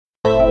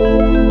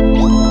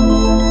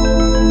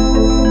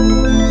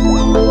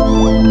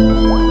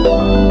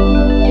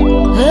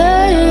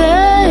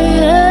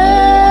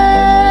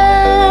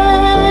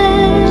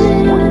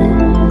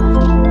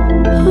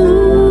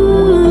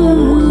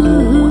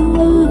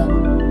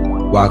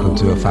Welcome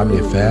to a family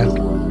affair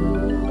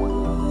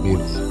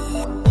with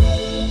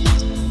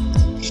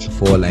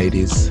four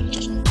ladies.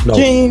 No,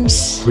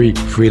 James. three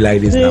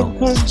ladies now.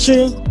 It's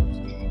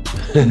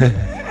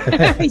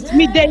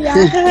midday.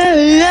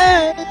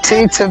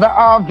 T to the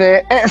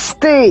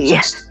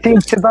RVSD. T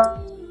to the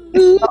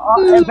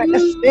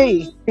RVSD.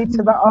 T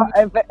to the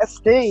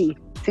RVSD.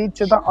 T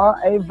to the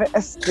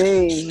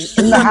RVSD.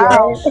 In the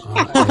house.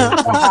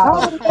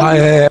 Hi,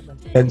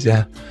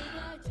 yeah.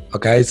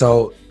 Okay,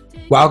 so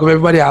welcome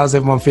everybody. How's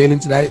everyone feeling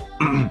today?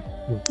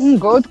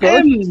 Good.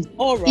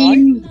 All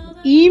right.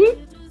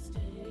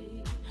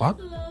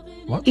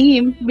 What?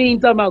 Im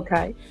means I'm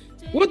okay.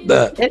 What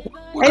the?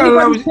 What kind of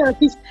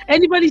language?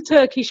 Anybody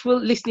Turkish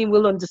listening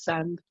will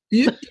understand.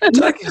 You're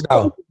Turkish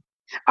now?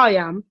 I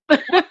am.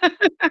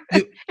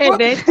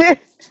 What?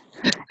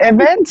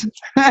 Event.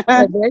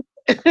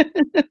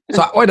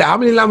 So, wait, how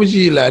many languages are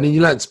you learning?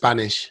 You learned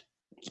Spanish?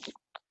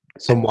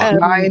 Somewhat.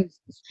 9.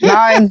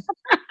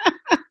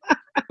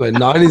 But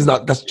 9 is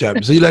not, that's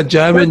German. So you learn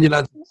German, you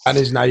learn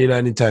Spanish, now you're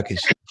learning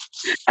Turkish.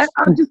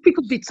 I'll just pick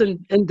up bits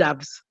and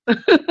dabs. I'm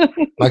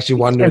actually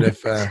wondering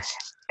if...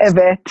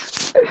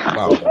 Event.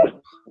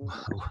 Well,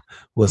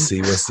 we'll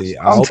see.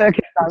 I I'm hope,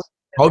 Turkish now.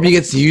 hope you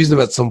get to use them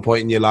at some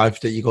point in your life,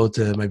 that you go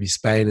to maybe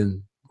Spain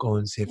and go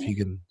and see if you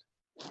can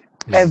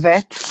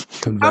Event.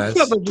 converse.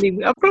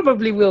 I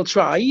probably will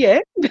try, yeah.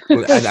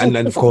 and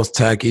then, of course,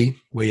 Turkey,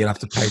 where you'll have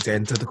to pay to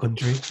enter the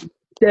country.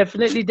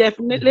 Definitely.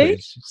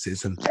 British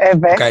citizen.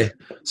 Event. Okay,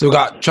 so we've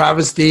got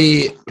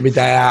Travesty,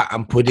 Medea,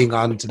 and Pudding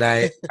on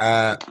today.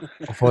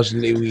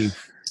 Unfortunately,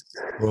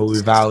 we're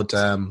without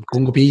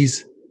Gunga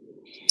Peas.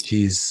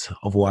 She's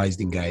otherwise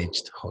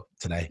engaged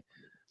today.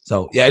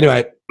 So, yeah,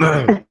 anyway,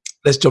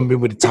 let's jump in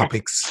with the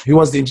topics. Who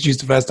wants to introduce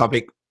the first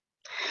topic?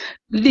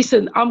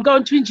 Listen, I'm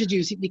going to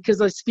introduce it because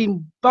it's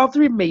been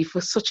bothering me for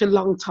such a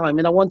long time,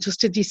 and I want us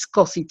to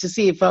discuss it to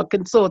see if I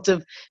can sort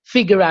of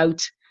figure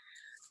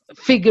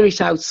it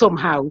out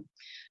somehow.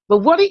 But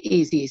what it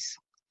is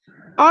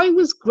I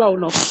was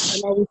grown up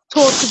and I was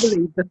taught to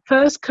believe the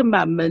first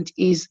commandment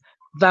is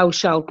thou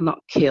shalt not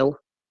kill.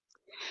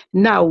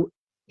 Now,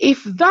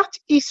 if that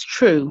is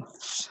true,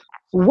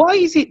 why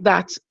is it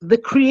that the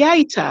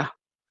Creator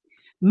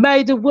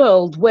made a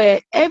world where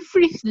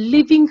every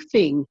living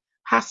thing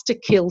has to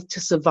kill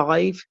to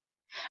survive?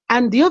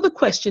 And the other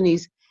question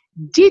is,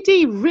 did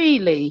he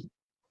really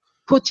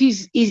put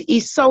his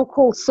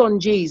so-called son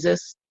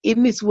Jesus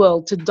in this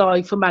world to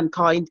die for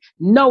mankind,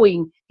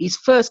 knowing his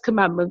first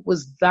commandment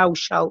was thou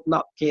shalt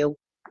not kill?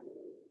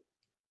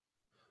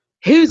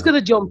 Who's going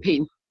to jump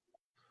in?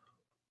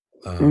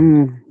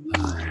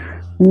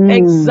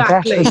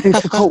 Exactly. That's a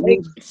difficult one.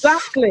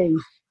 Exactly.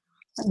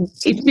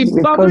 It's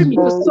been bothering me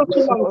for such a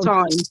long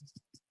time.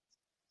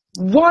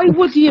 Why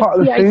would you have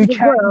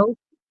created a world?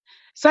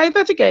 Say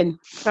that again,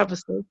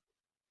 Travesty.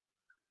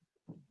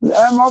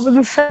 I would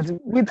have said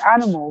with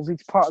animals,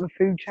 it's part of the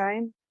food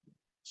chain.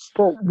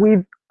 But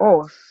with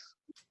us,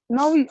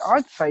 no,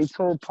 I'd say it's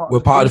all part We're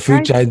part of the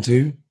food chain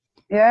too.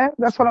 Yeah,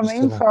 that's what I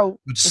mean. So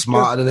we're just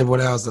smarter than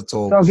everyone else, that's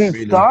all. Dog eats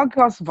really. dog,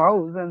 I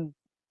suppose. And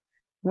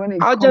when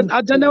it I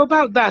don't know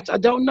about that. I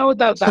don't know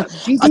about that.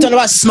 I don't know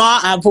about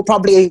smarter, but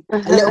probably a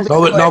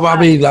little bit. No, but I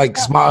mean, like,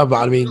 smarter,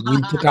 but I mean,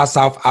 we took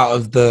ourselves out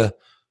of the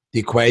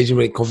equation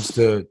when it comes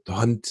to the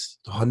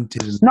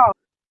hunting. No,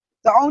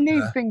 the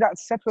only thing that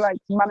separates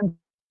man and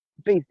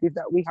beast is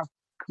that we have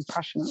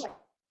compassion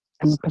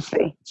and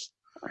empathy.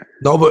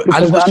 No, but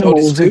Because animals show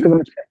this too.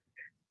 animals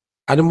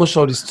Animals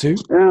show this too.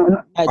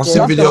 I've do.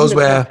 seen videos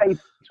where...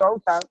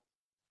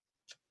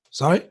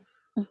 Sorry?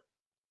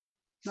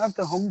 If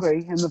they're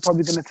hungry and they're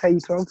probably going to tear your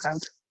throat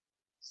out.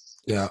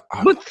 Yeah.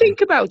 But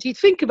think about it.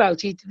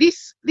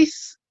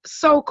 This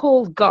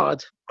so-called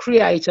God,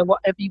 creator,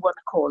 whatever you want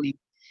to call him,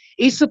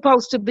 is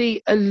supposed to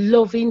be a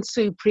loving,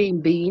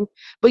 supreme being,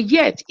 but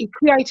yet he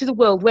created a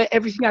world where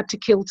everything had to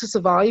kill to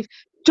survive.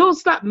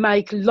 Does that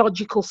make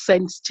logical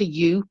sense to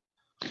you?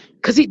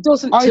 Because it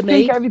doesn't to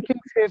me. I think everything's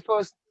here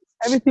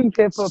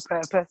for a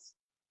purpose.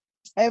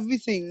 Every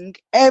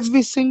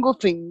single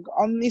thing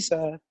on this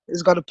earth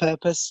has got a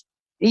purpose.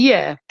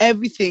 Yeah.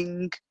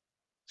 Everything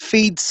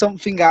feeds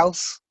something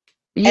else.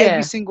 Yeah.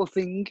 Every single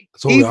thing.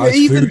 Even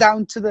even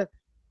down to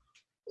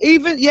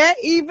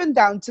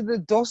the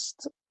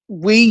dust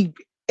we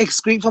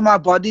excrete from our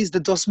bodies, the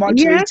dust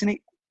mites are eating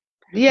it.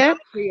 Yeah.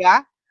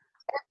 Yeah.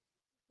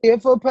 Here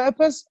for a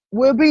purpose.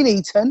 We're being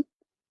eaten.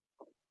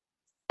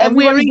 And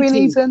we're being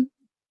eaten.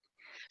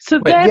 So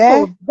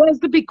therefore, there's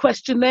the big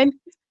question then.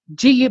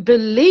 Do you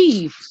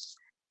believe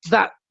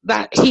that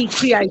he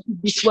created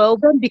this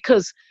world then?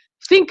 Because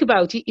think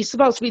about it, he's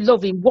supposed to be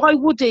loving. Why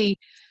would he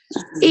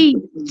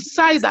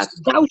say that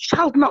thou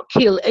shalt not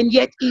kill, and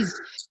yet is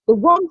the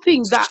one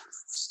thing that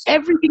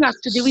everything has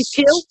to do is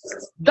kill?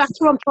 That's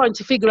what I'm trying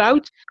to figure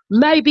out.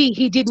 Maybe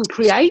he didn't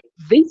create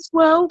this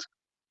world.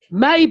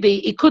 Maybe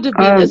it could have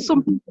been, as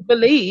some people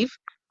believe,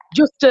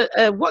 just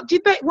what do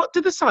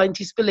the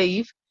scientists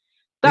believe?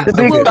 That the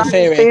Big Bang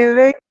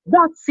Theory.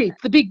 That's it,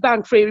 the Big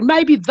Bang Theory.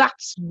 Maybe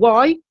that's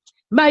why.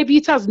 Maybe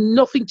it has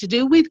nothing to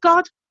do with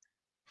God.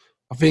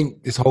 I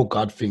think this whole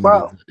God thing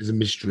Well, is a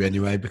mystery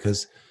anyway.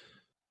 Because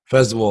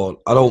first of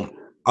all, I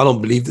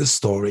don't believe this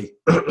story.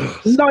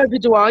 Neither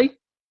do I.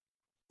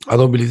 I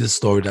don't believe this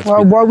story that's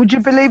well, been. why would you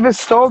believe a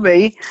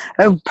story?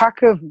 A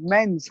pack of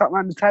men sat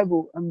around the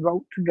table and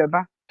wrote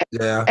together.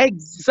 Yeah, That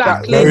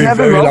Exactly. was very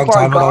never very wrote long by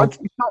time God.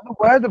 ago. It's not the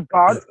word of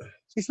God.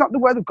 It's not the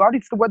word of God.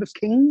 It's the word of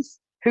kings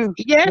who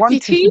Yeah, it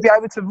wanted to is. be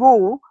able to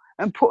rule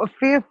and put a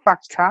fear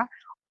factor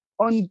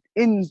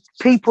in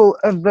people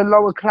of the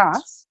lower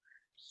class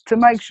to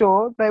make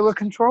sure they were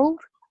controlled.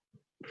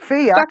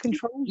 Fear That's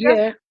controls you.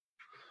 yeah,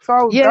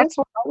 So yeah. that's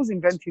what that was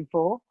invented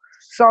for.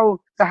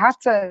 So they had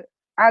to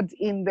add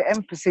in the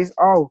emphasis.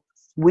 Oh,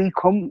 we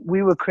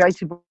were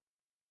created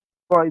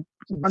by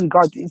one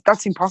God.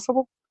 That's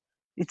impossible.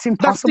 It's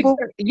That's impossible.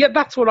 exactly, yeah.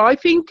 That's what I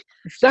think.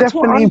 It's That's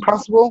what definitely I.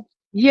 impossible.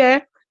 Yeah,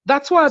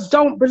 that's why I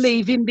don't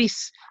believe in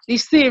this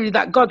theory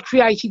that God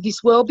created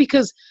this world,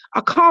 because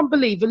I can't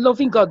believe a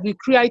loving God will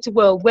create a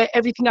world where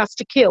everything has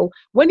to kill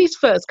when His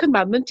first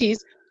commandment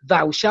is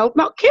 "Thou shalt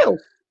not kill."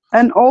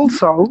 And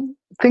also,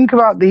 think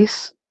about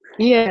this.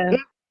 Yeah,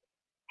 If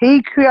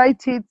he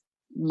created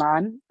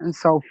man and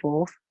so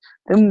forth,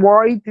 then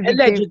why did he give,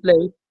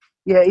 allegedly.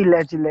 yeah,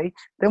 allegedly,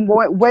 then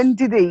why, when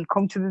did he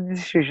come to the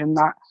decision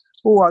that,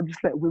 oh, I'll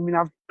just let women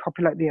have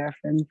populate the earth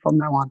and from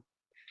now on?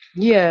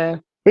 Yeah,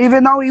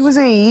 Even though it was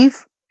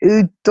Eve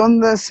who'd done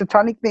the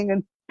satanic thing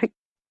and picked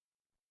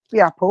the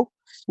apple,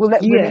 we'll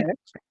let yeah. women,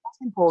 that's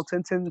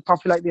important, and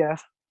populate the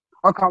earth.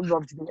 I can't be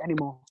bothered to do it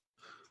anymore.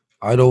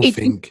 I don't It,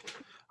 think.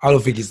 I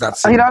don't think it's that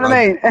You know simple. what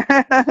I mean?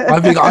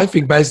 I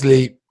think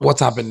basically what's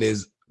happened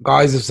is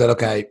guys have said,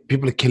 okay,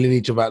 people are killing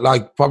each other.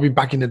 Like probably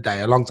back in the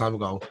day, a long time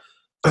ago,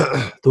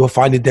 they were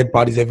finding dead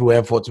bodies everywhere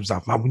and thought to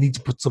themselves, man, we need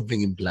to put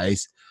something in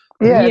place.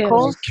 And Yeah, of yeah,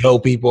 course. just kill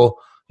people,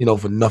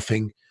 for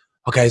nothing.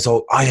 Okay,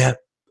 so I have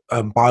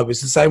Bible.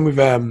 It's the same with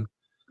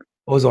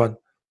what was on?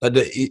 Like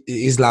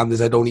Islam, they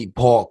say don't eat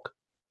pork.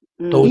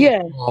 Don't eat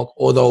yeah. pork,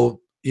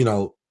 although,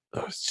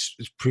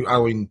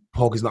 I mean,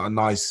 pork is not a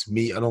nice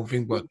meat, I don't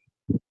think, but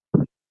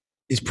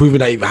it's proven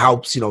that it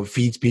helps,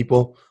 feeds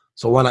people.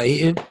 So why not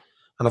eat it?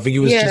 And I think it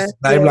was Yeah, just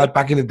the same like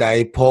back in the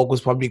day, pork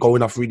was probably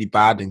going off really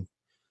bad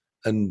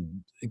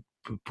and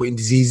putting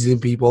diseases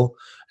in people.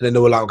 And then they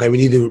were like, okay, we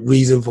need a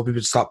reason for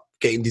people to stop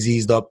getting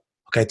diseased up.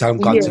 Okay, tell them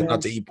God said yeah,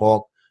 not to eat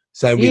pork.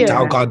 Same with yeah.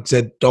 how Yeah. God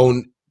said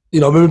don't,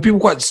 remember people were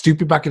quite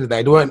stupid back in the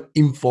day. They weren't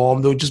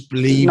informed, they just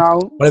believed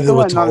No, whatever they they were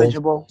weren't told.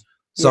 knowledgeable.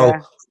 So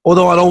Yeah.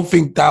 although I don't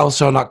think thou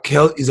shalt not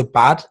kill is a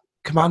bad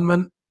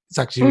commandment, it's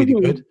actually really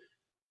Mhm. good.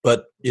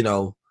 But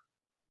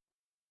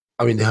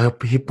I mean, the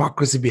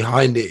hypocrisy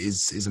behind it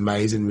is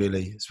amazing,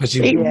 really.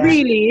 Especially, It Yeah.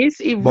 really is.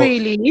 It but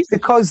really is.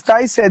 Because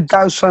they said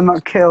thou shalt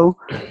not kill,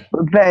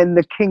 but then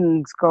the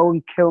kings go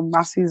and kill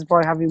masses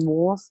by having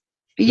wars.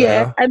 Yeah,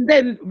 yeah, and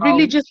then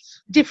Um,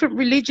 different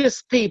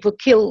religious people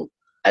kill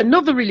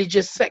another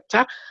religious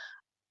sector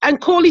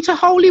and call it a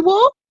holy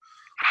war.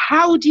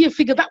 How do you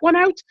figure that one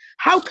out?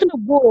 How can a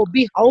war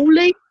be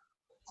holy?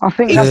 I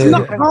think It's that's a yeah,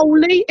 not different.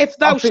 holy if I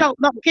thou think shalt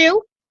not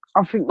kill.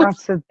 I think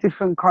that's a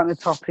different kind of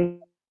topic.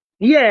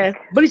 Yeah,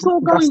 but it's all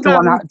That's going the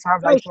one I round had to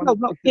have thou later on shalt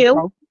not if we kill.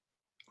 spoke.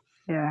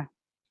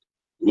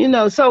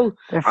 Yeah, So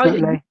I,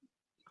 definitely.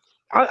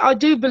 I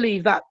do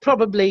believe that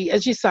probably,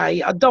 as you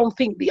say, I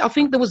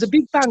think there was a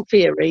Big Bang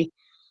theory,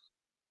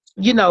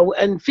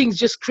 and things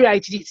just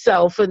created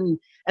itself, and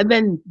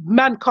then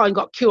mankind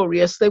got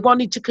curious. They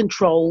wanted to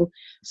control,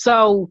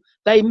 so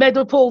they made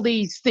up all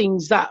these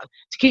things that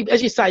to keep,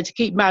 as you say, to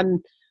keep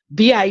man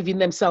behaving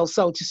themselves,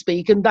 so to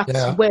speak, and that's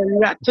yeah. where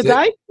we're at That's it.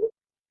 today.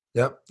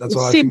 Yeah, that's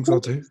what It's I think so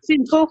simple, too.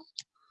 simple.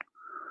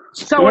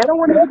 So I Yep. don't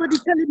want anybody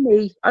telling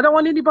me, I don't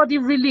want anybody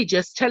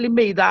religious telling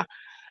me that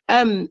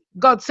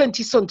God sent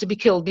his son to be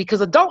killed,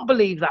 because I don't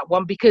believe that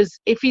one. Because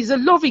if he's a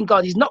loving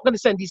God, he's not going to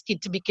send his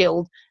kid to be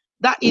killed.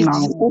 That is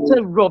No,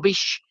 utter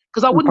rubbish.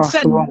 Because I wouldn't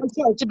send impossible.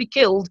 my child to be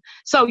killed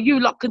so you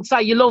lot can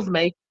say you love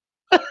me.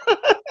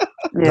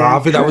 No, I Yeah,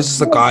 think that was true.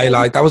 just a guy.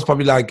 Like that was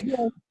probably like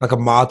Yeah, like a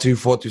Martu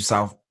thought to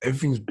himself,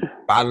 everything's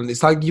bad. And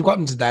it's like you got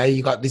him today.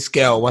 You got this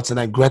girl. What's her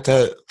name?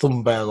 Greta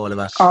Thunberg or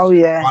whatever. Oh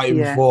yeah, Fighting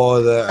yeah.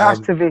 for the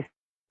Activist.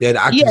 the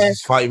activists yeah,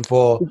 is fighting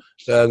for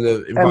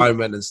the Um,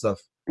 environment and stuff.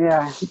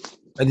 yeah.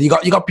 And you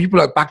got people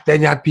like back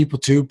then. You had people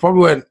too.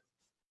 Probably weren't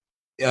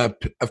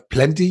of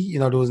plenty.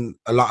 There wasn't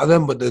a lot of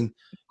them, but then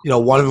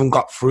one of them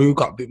got through,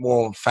 got a bit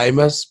more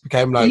famous,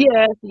 became like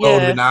yeah,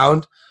 world yeah.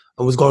 renowned,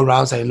 and was going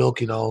around saying,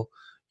 "Look, you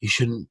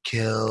shouldn't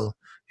kill,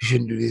 you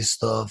shouldn't do this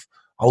stuff.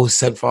 I was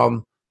sent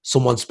from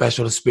someone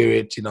special, the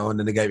spirit, and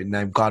then they gave it the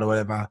name God or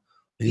whatever,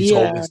 and he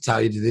told me Yeah. to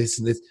tell you to this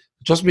and this."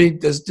 Trust me,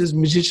 there's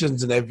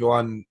musicians and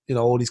everyone,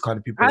 all these kind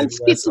of people And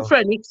everywhere. So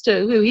schizophrenics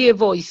too, who hear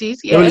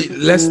voices. yeah, Yeah,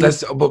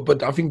 less,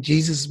 but I think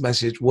Jesus'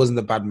 message wasn't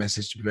a bad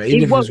message to be fair, even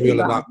it if it was wasn't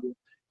real or that. not.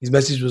 His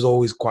message was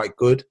always quite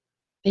good,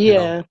 you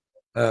know.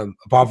 Yeah,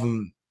 Apart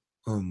from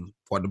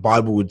what the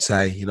Bible would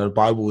say, the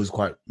Bible was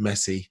quite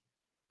messy,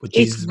 but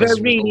it's Jesus'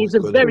 message was very, always it's a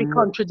good. very Mm,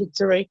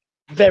 contradictory.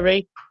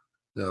 Very.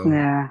 So,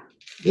 yeah.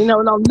 And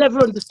I'll never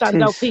It understand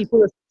how is.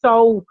 people are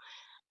so,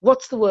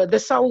 what's the word? They're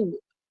so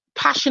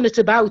passionate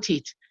about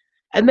it.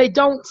 and they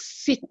don't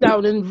sit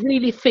down and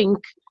really think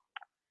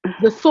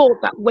the thought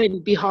that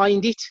went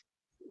behind it.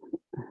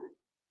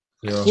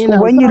 Yeah. You But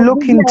know, when you so,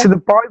 look yeah, into the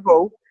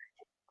Bible,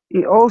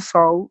 it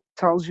also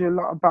tells you a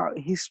lot about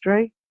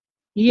history.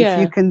 If yeah,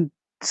 you can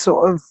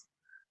sort of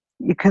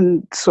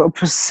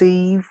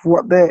perceive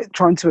what they're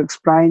trying to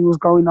explain was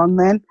going on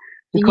then,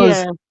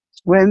 because yeah,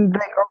 when they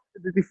go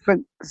to the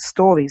different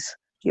stories,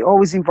 it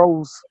always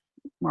involves,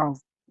 well,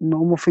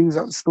 normal things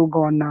that still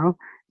go on now: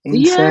 yeah,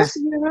 incest,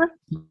 yeah.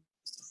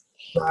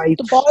 rape,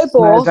 The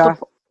Bible, murder.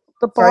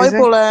 the Crazy.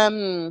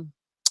 Bible,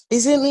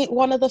 isn't it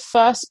one of the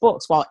first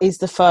books? Well, is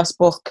the first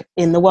book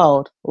in the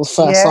world, or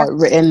first Yeah, like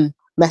written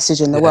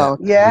message in the Yeah. world?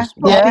 yeah, Yeah.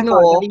 yeah, Something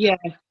like that,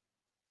 yeah.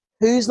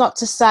 Who's not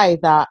to say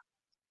that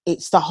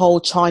it's the whole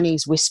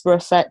Chinese whisper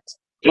effect?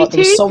 Like It there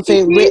was is, it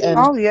something is, written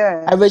oh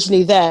yeah,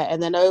 originally there,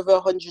 and then over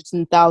hundreds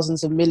and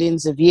thousands of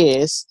millions of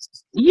years,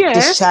 yeah.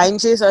 this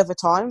changes over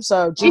time.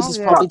 So oh Jesus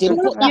yeah, probably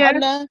didn't put that Yeah. on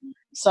there.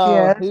 So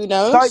yeah. who Like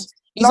knows?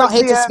 He's not like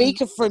here the to speak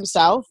for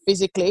himself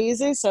physically, is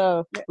he?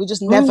 So yeah, we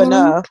just never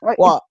know like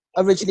what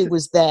it's originally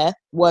was there,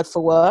 word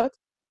for word.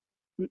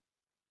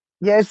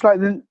 yeah, it's like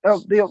the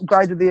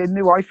upgrade of the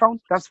new iPhone.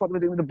 That's what we're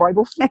doing with the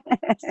Bible.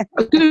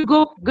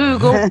 Google.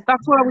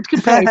 That's what I would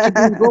compare it to,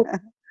 Google.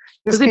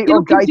 Because Just if keep you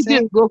look into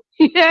updating it. Google,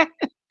 yeah,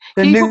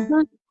 The keep New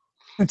up.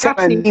 That's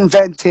Testament it.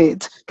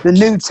 invented. The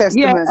New Yeah,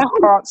 Testament,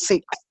 part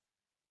 6.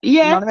 You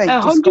yeah. know what I mean?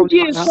 Just 100 going like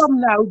years that.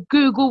 from now,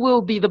 Google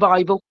will be the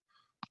Bible.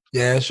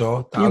 Yeah,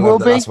 sure. It will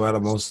That's be. where the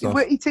most It, stuff.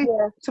 it, it,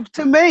 Yeah.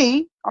 to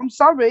me, I'm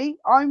sorry,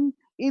 I'm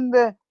in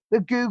the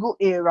Google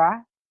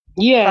era.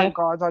 Yeah. Thank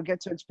God I get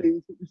to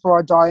experience it before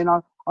I die, and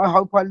I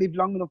hope I live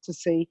long enough to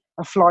see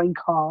a flying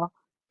car.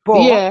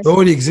 But Yeah. They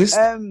already exist.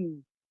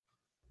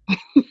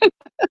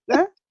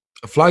 yeah,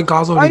 Flying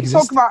cars I already ain't talking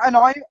exist.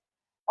 about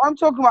I'm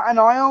talking about an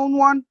I own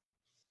one.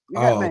 You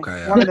get Oh, me?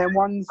 okay. One Yeah. of them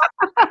ones.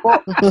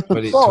 But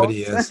 20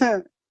 years.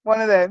 one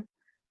of them.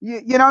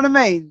 You know what I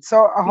mean?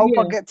 So I hope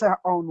I Yeah. get to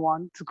own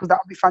one, because that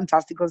would be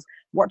fantastic. Because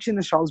watching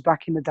the shows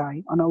back in the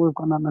day, I know we've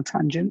gone on a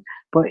tangent,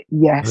 but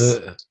yes,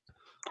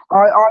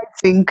 I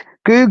think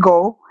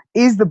Google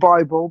is the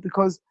Bible,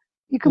 because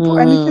you can put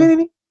anything in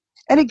it,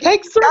 and it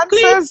gives you the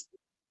Exactly. answers.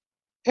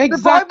 The Bible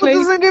Exactly.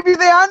 doesn't give you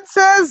the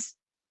answers.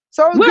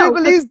 So Well,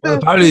 Google is Well, the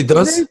apparently it new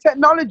does.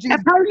 technology.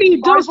 apparently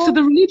it does to Bible.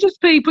 the religious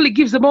people. It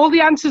gives them all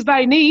the answers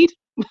they need.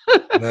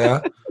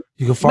 Yeah.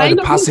 You can May find a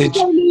not passage,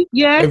 necessarily.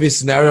 Yeah. every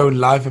scenario in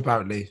life,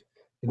 apparently,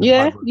 in the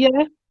Yeah. Bible.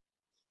 Yeah.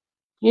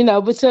 You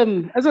know, but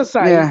as I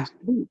say, Yeah.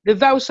 the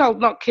 "thou shalt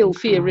not kill"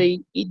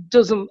 theory, it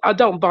doesn't. I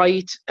don't buy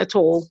it at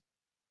all.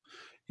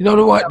 You know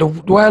the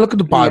way I look at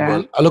the Bible,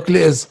 Yeah. I look at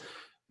it as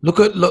look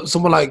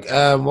someone like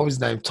what was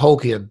his name,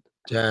 Tolkien,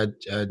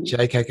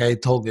 J.K.K.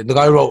 Tolkien, the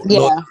guy who wrote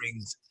Lord of Yeah. the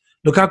Rings.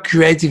 Look how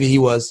creative he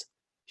was.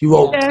 He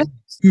wrote Yeah.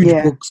 huge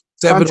Yeah. books,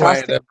 7 or 8 of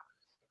Fantastic. them,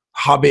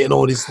 Hobbit and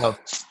all this stuff,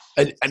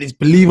 and it's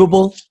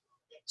believable.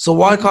 So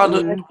why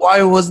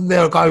why wasn't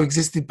there a guy who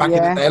existed back in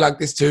the Yeah. day like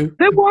this too?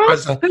 There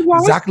was. There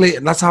was. Exactly,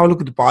 and that's how I look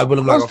at the Bible.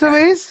 I'm like, What's the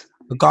okay, is?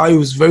 a guy who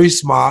was very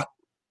smart,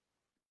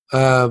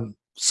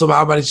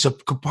 somehow managed to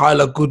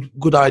compile a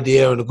good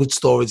idea and a good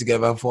story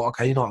together. And thought,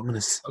 okay, you know, I'm gonna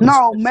No, spread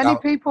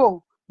this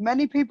out.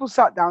 many people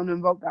sat down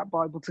and wrote that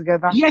Bible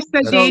together. Yes, they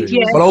That's So did. true.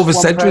 it Yeah. Well, wasn't over just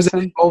one centuries,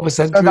 person. over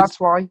So centuries. that's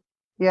why.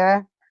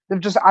 Yeah. They've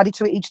just added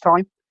to it each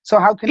time. So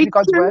how can it be It's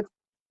God's true. word?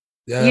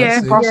 Yeah, It's Yeah.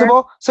 see.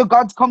 impossible. So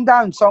God's come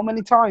down so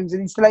many times,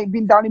 and he still ain't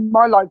been down in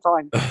my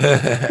lifetime.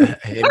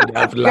 He'd been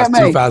down for the Get last me?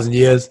 2,000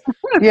 years.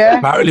 Yeah.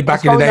 Apparently,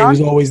 back What's in the going day, he on?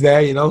 was always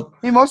there. You know.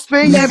 He must be.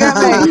 Yeah. You get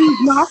But me?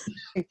 he's not.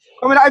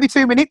 Coming out every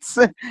 2 minutes.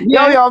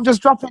 Yeah. Yo, I'm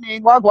just dropping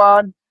in.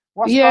 Wagwan.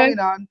 What's Yeah. going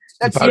on?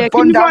 Let's Yeah, Yeah. Can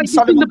burn you down write this in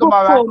Sodom the and book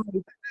Gomorrah. for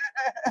me?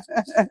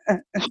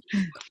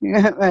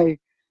 You get me?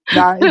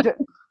 Nah,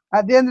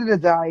 at the end of the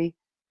day,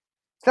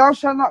 thou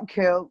shalt not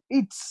kill.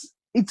 It's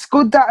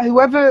good that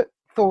whoever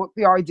thought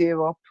the idea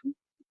up,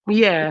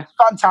 Yeah.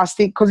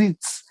 fantastic, because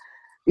it's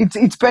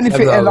saved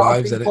benefited a our lot of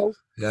lives, innit? people.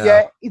 Yeah.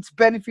 Yeah, it's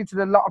benefited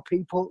a lot of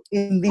people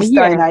in this day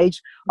Yeah. and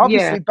age.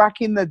 Obviously, Yeah.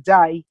 back in the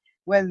day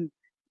when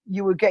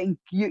you were getting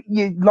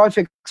your life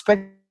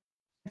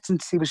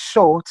expectancy was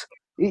short,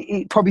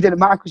 it probably didn't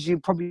matter, because you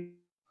probably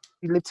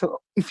lived to,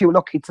 if you were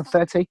lucky, to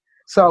 30.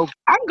 So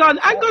Hang on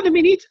a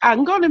minute.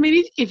 Hang on a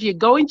minute. If you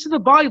go into the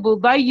Bible,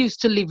 they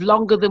used to live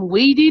longer than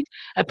we did.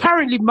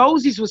 Apparently,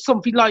 Moses was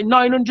something like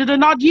 900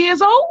 and odd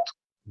years old.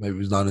 Maybe it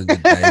was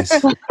 900 days.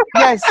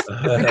 yes,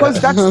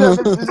 because that's I the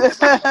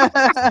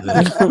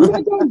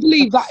don't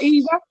believe that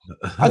either.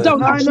 I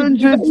don't actually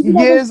believe that, 900 even though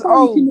they years say it in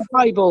old. the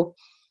Bible.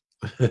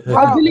 I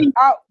Well, believe.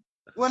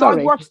 when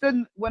Sorry. I've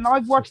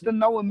watched the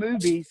Noah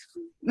movies,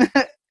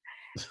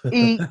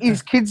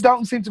 his kids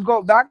don't seem to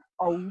go that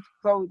old.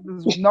 So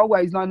there's no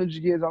way he's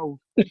 900 years old.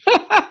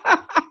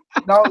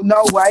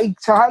 No way.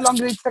 So how long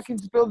did it take him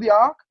to build the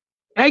ark?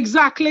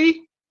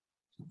 Exactly.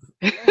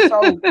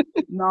 So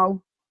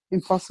no,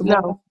 impossible.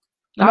 No.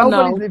 I Nobody's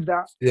know. lived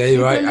that. Yeah,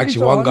 you're right. People live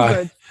Actually, to one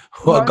guy,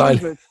 100,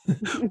 900.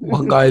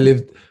 one guy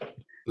lived.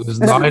 It was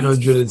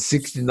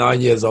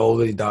 969 years old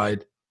when he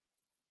died.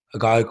 A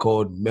guy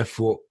called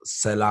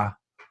Methuselah.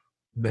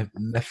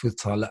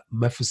 Methuselah.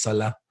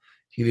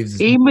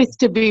 He must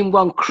have been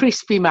one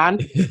crispy man,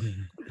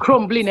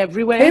 crumbling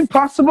everywhere.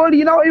 Impossible.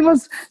 You know, it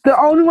was the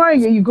only way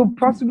you could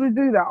possibly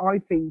do that, I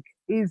think,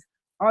 is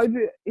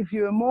either if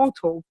you're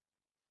immortal,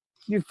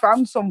 you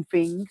found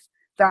something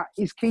that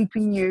is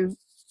keeping you,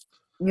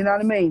 you know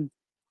what I mean?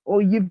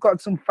 Or you've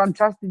got some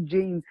fantastic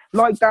gene.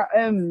 Like that,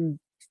 you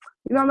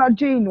know that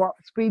gene what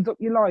speeds up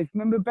your life?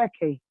 Remember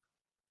Becky?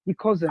 Your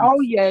cousin?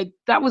 Oh, yeah,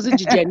 that was a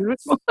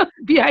degenerate.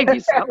 Behave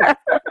yourself.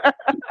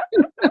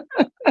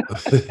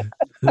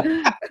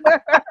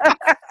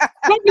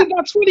 Probably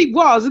that's what it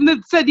was, and they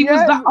said he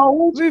was that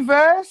old.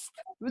 Reversed.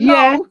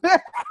 Yeah.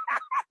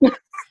 No.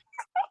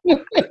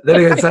 Then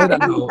again, say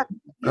that though.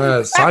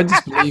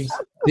 Scientists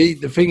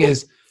believe the thing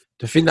is,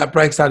 the thing that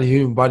breaks down the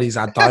human body is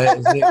our diet,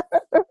 isn't it?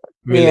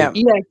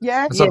 Really?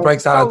 Yeah. That's what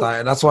breaks down our diet,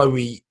 and that's why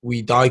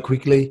we die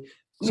quickly.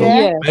 So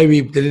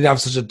maybe they didn't have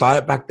such a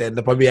diet back then.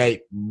 They probably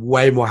ate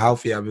way more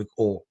healthier,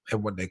 or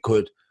what they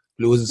could.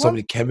 But it wasn't so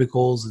many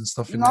chemicals and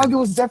stuff. No, there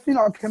was definitely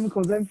not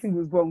chemicals. Everything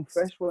was grown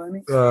fresh,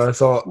 wasn't it?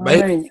 So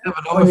maybe you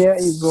never know.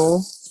 You go.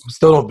 I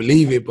still don't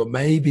believe it, but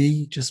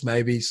maybe, just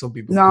maybe, some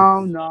people.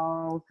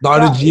 No.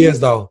 900 years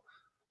though.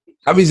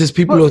 That means there's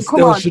people who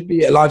still should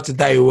be alive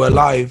today who were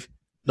alive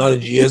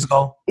 900 years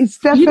ago. It's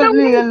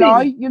definitely a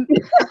lie.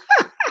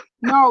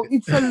 No,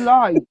 it's a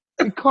lie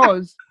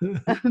because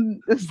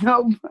there's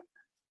no.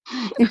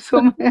 If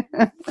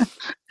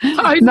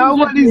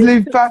nobody's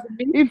lived back.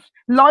 If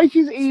life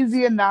is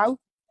easier now,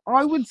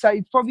 I would say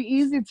it's probably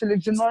easier to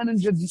live to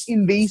 900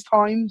 in these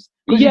times.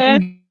 Yeah. You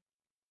can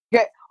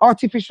get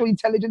artificial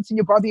intelligence in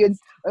your body and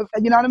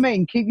you know what I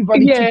mean? Keep your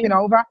body ticking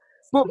over.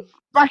 But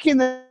back in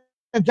the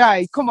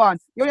day, come on,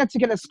 you only had to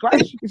get a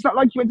scratch. It's not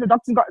like you went to the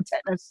doctor and got a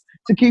tetanus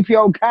to keep you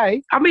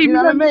okay. I mean, you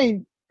know what I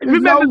mean? There's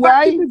remember no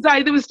back way. in the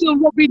day, they were still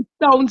rubbing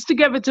stones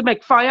together to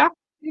make fire.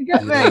 You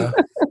get me? Yeah.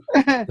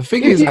 The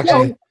thing is,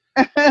 actually,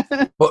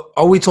 but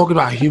are we talking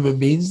about human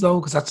beings though?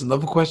 Because that's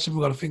another question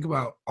we've got to think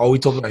about. Are we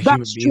talking about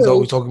human beings? Or are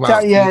we talking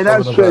about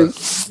that's true.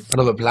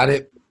 Another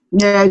planet?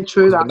 Yeah,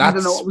 true. That That's I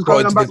don't know what was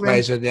going on back then.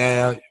 equation.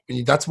 Yeah,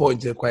 when that's more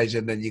into the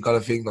equation, then you got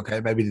to think,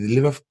 okay, maybe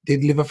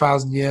did live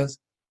 1,000 years?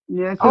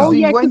 Yeah.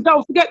 Because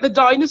don't forget the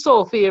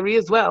dinosaur theory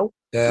as well.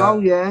 Yeah. Oh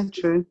yeah,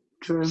 true.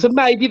 So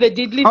maybe they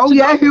did live. Oh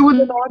yeah, who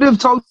would have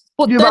told?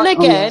 But then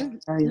again,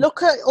 yeah.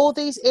 look at all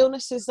these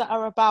illnesses that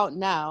are about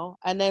now,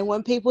 and then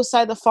when people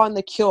say they find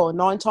the cure,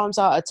 9 times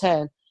out of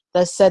 10,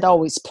 they said,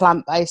 "Oh, it's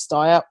plant-based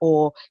diet,"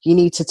 or "You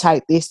need to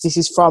take this. This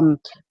is from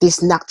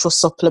this natural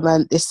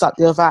supplement. This, that,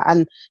 the other."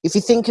 And if you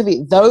think of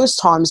it, those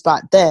times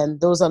back then,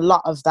 there was a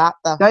lot of that.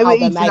 They were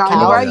eating make that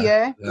out.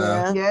 anyway.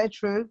 Yeah,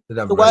 true.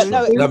 They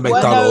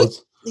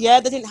McDonald's. They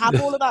didn't have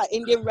all of that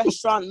Indian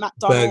restaurant,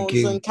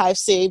 McDonald's and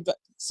KFC, but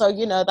so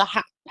they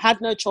had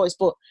no choice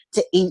but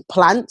to eat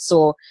plants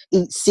or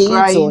eat seeds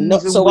grains or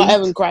nuts or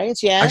whatever, and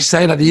grains. Yeah. Actually,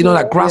 saying that, you know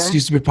that grass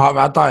used to be part of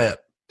our diet,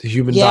 the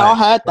human diet. Yeah, I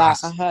heard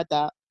grass. that. I heard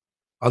that.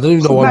 I don't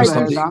even know why we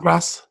stopped eating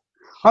grass.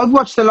 I've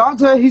watched a lot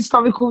of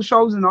historical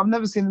shows and I've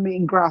never seen them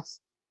eating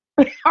grass.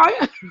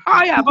 I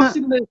have. I've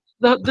seen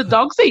the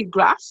dogs eat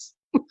grass.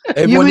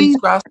 Everyone eats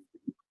grass.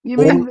 You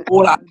mean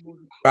all that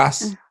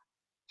grass?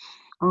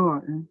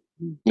 Oh,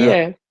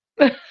 yeah.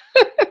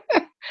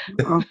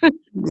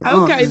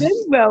 Okay, then.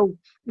 Well,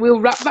 we'll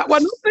wrap that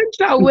one up then,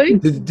 shall we?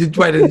 Did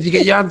you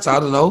get your answer? I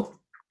don't know.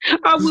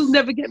 I will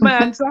never get my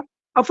answer.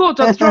 I thought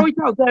I'd throw it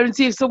out there and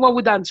see if someone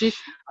would answer it.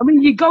 I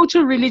mean, you go to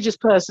a religious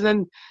person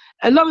and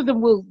a lot of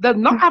them they'll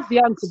not have the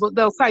answer, but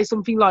they'll say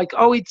something like,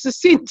 "Oh, it's a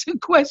sin to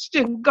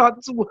question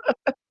God's work."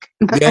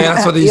 Yeah,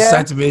 that's what they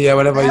said to me. Yeah,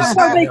 whenever you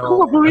say they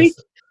cover it.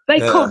 They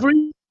cover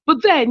it.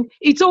 But then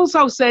it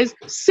also says,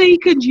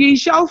 "Seek and ye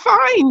shall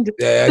find."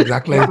 Yeah,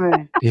 exactly.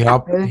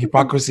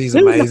 Hypocrisy is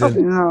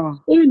amazing.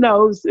 Who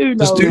knows?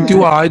 Just do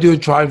what I do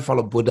and try and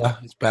follow Buddha.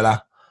 It's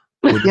better.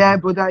 Yeah,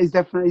 Buddha is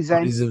definitely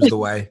Zen. Buddhism's the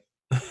way.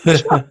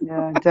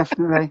 Yeah,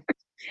 definitely.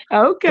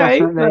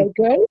 Okay.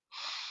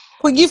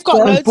 Well, you've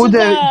got loads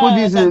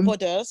Buddhism. of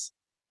Buddhas.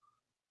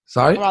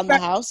 Sorry? Around the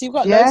house. You've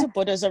got loads of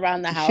Buddhas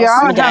around the house.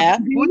 Yeah,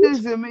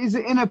 Buddhism is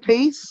inner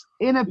peace.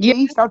 Inner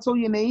peace, that's all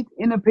you need.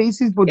 Inner peace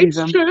is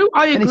Buddhism. It's true.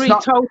 I agree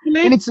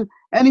totally.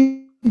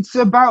 And it's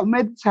about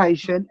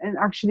meditation and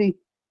actually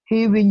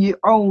hearing your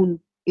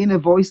own inner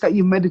voice that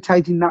you're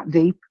meditating that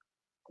deep.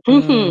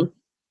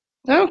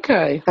 Mm-hmm.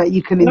 Okay. That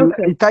you can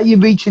that you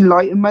reach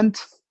enlightenment.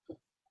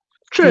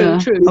 True.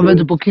 I read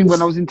a book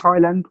when I was in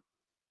Thailand.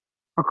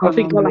 I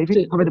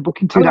read a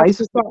book in 2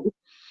 days.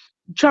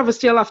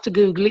 Travis, you'll have to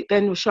Google it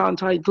then,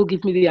 shan't I? It'll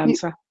give me the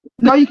answer.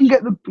 No, you can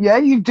get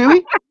you do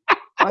it.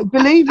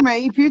 Believe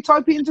me, if you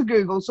type it into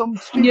Google,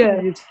 somebody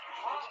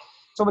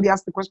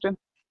asked the question.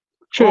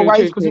 True.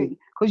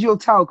 Because you'll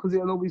tell, because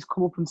it'll always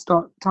come up and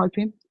start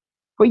typing.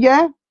 But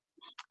yeah,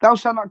 thou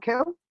shalt not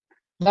kill.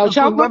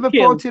 Whoever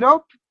brought it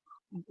up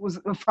was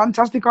a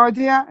fantastic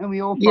idea, and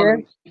we all follow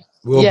it.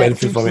 We all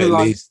benefit from it at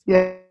least.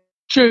 Yeah.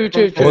 True.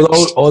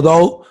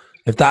 Although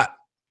if that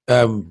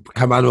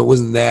commandment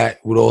wasn't there, it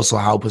would also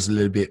help us a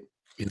little bit,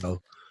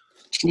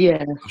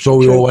 Yeah. I'm sure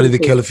we all wanted to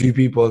kill a few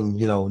people and,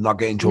 not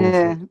get in trouble.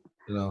 Yeah.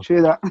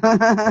 True that.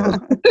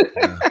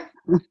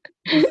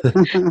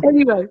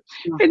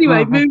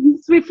 Anyway, moving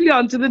swiftly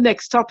on to the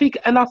next topic,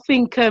 and I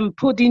think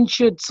Pudding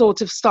should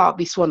sort of start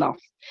this one off.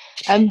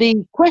 And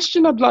the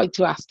question I'd like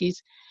to ask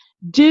is,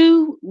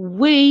 do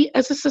we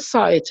as a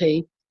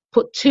society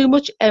put too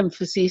much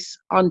emphasis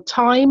on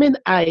time and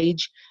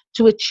age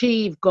to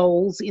achieve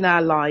goals in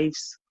our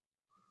lives?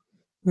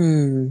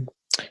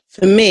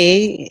 For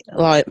me,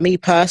 like me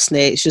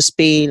personally, it's just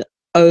being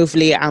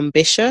overly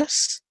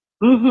ambitious,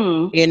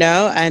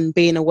 and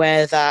being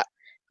aware that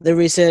there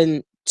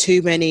isn't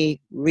too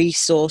many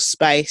resource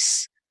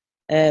space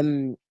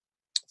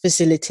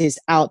facilities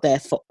out there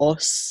for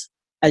us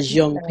as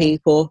young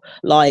people.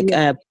 Like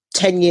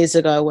 10 years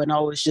ago, when I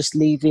was just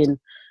leaving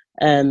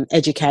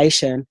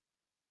education,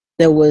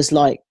 there was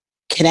like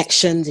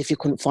connections if you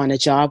couldn't find a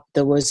job.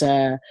 There was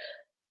I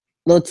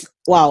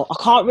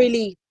can't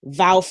really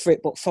vouch for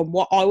it, but from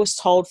what I was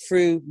told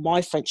through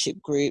my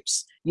friendship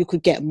groups, you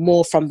could get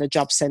more from the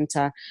job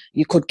centre.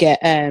 You could get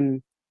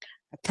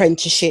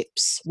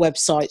apprenticeships,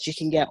 websites, you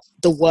can get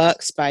the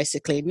works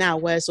basically. Now,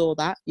 where's all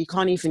that? You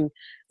can't even,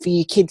 for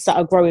you kids that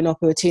are growing up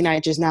who are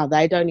teenagers now,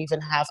 they don't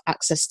even have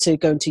access to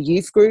going to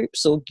youth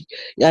groups or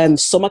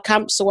summer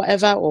camps or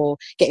whatever, or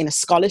getting a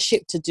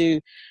scholarship to do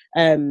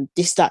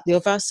this, that, the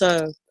other.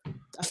 So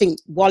I think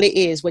while it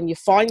is, when you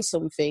find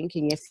something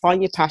and you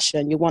find your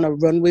passion, you want to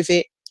run with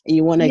it and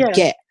you want to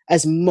get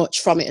as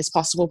much from it as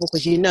possible,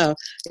 because in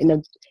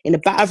a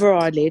bat of our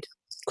eyelid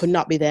could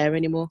not be there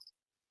anymore.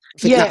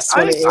 That's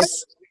what it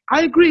is.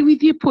 I agree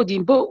with you,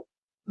 Pudding, but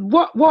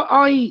what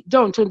I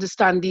don't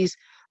understand is,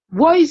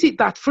 why is it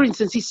that, for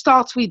instance, it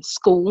starts with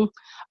school?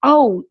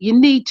 Oh, you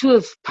need to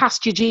have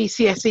passed your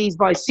GCSEs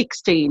by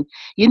 16.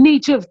 You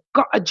need to have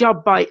got a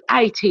job by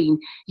 18.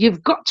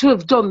 You've got to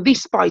have done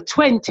this by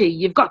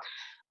 20.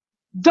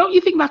 Don't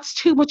you think that's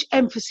too much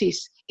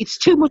emphasis? It's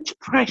too much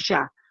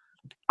pressure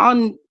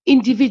on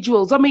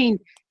individuals. I mean,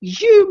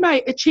 you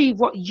may achieve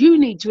what you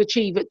need to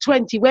achieve at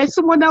 20, where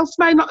someone else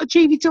may not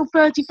achieve it till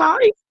 35.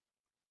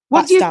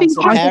 What do you think?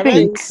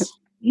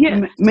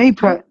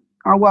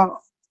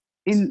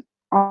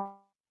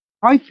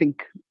 I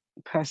think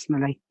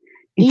personally,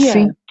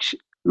 it's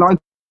like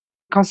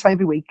I say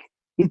every week,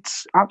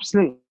 it's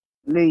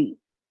absolutely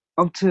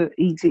up to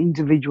each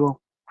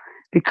individual,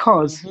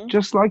 because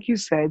just like you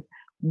said,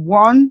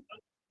 one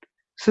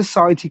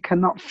society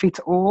cannot fit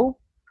all,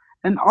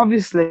 and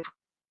obviously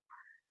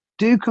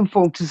do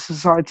conform to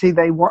society.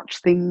 They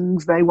watch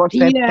things, they watch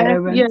their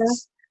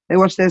parents, they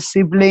watch their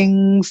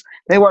siblings,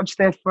 they watch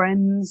their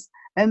friends,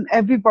 and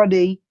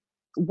everybody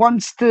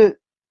wants to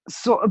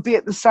sort of be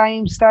at the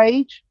same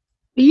stage.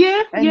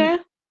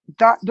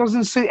 That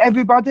doesn't suit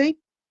everybody,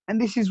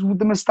 and this is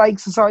the mistake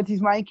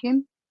society's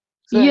making.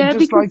 So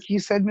just like you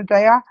said,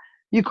 Medea,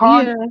 you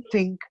can't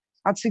think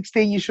at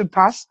 16 you should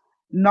pass.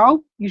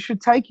 No, you should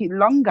take it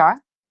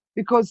longer,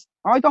 because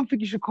I don't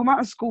think you should come out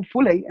of school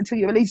fully until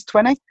you're at least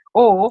 20,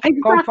 or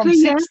go from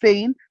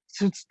 16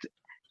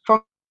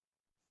 from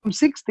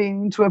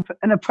 16 to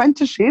an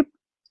apprenticeship.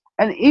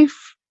 And if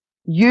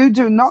you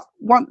do not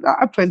want that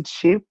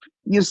apprenticeship,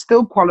 you're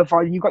still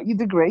qualified, you got your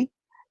degree,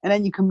 and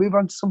then you can move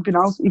on to something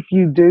else if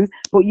you do,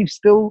 but you've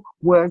still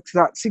worked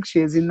that 6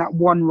 years in that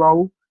one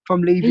role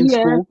from leaving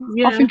school.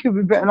 I think it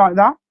would be better like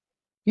that.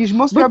 You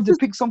must be able to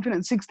pick something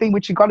at 16,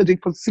 which you got to do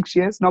for 6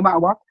 years, no matter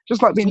what,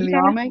 just like being in the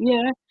army.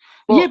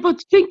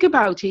 But think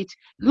about it.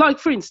 Like,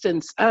 for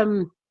instance,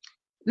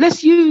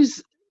 let's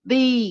use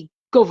the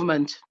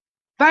government.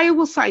 They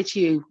will say to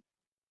you,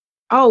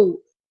 oh,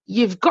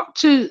 you've got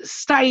to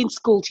stay in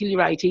school till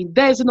you're 18.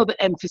 There's another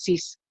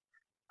emphasis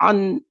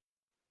on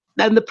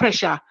the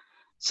pressure.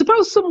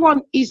 Suppose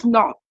someone is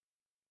not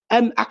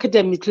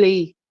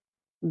academically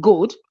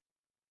good,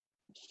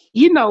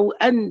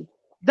 and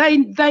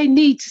they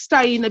need to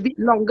stay in a bit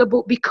longer,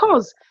 but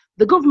because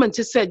the government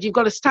has said you've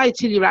got to stay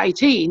till you're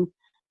 18,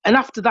 and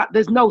after that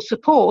there's no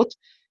support,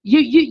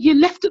 you're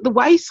left at the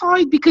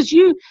wayside, because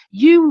you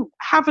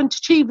haven't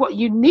achieved what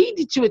you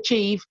needed to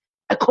achieve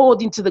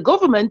according to the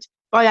government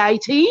by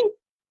 18.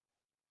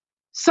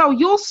 So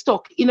you're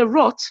stuck in a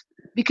rut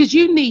because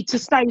you need to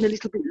stay in a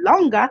little bit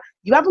longer.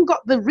 You haven't got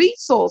the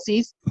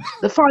resources,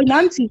 the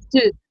finances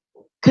to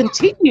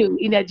continue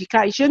in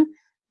education.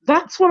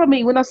 That's what I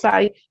mean when I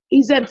say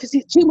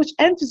too much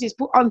emphasis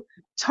put on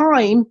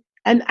time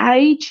and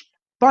age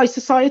by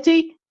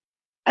society.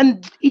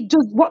 And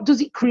what does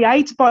it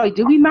create by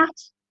doing that?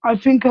 I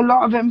think a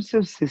lot of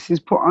emphasis is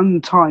put on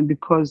time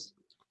because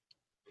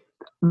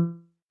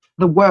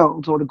the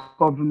world or the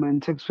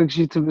government expects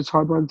you to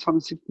retire by the time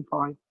of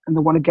 65, and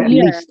they want to get at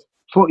least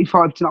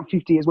 45 to not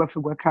 50 years worth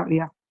of work out of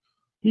you.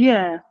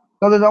 Yeah.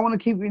 So they don't want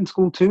to keep you in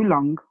school too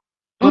long,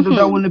 but they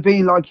don't want to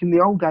be like in the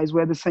old days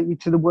where they sent you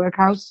to the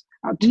workhouse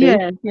at 2.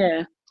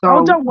 Yeah.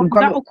 So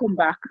that'll come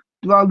back.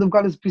 Well, they've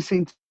got to be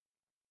seen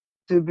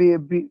to be a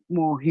bit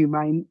more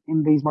humane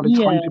in these modern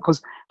times,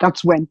 because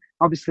that's when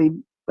obviously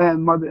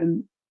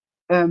modern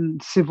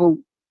civil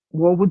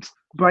war would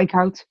break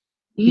out.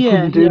 You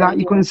couldn't do that.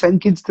 You couldn't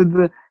send kids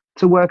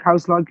to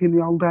workhouse like in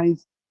the old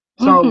days.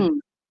 So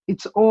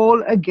it's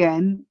all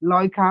again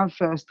like our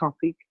first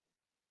topic,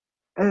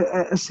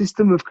 a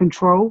system of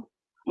control,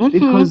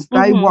 because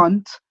they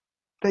want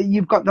that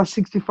you've got that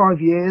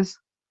 65 years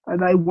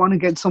and they want to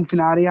get something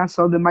out of you,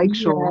 so they make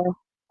sure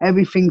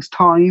everything's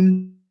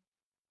timed.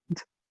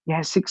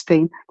 Yeah,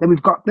 16. Then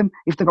we've got them,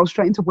 if they go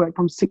straight into work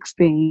from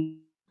 16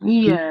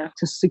 to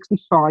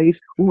 65,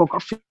 oh, I've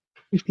got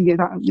 50 years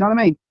out, you know what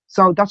I mean?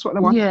 So that's what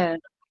they want. Yeah.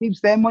 Keeps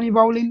their money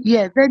rolling.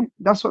 Yeah, then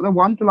That's what they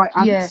want. They're like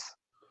ants.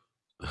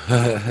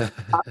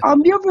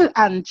 on the other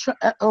hand,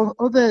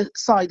 other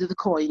side of the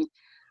coin,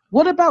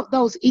 what about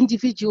those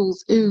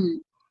individuals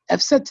who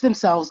have said to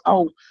themselves,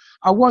 "Oh,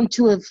 I want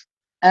to have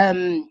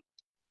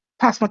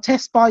passed my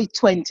test by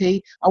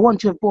 20. I want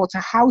to have bought a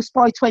house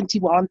by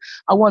 21.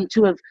 I want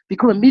to have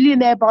become a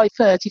millionaire by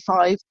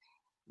 35."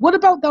 What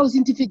about those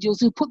individuals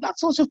who put that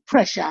sort of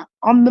pressure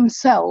on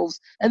themselves,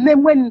 and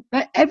then when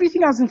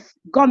everything hasn't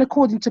gone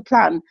according to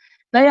plan,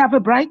 they have a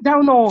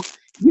breakdown, or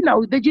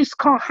they just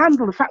can't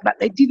handle the fact that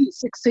they didn't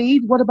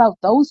succeed? What about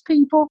those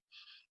people?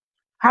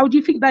 How do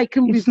you think they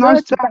can It's revert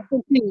nice to that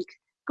and think?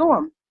 Go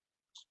on.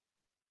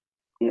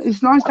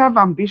 It's nice to have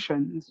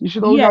ambitions. You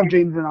should always have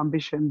dreams and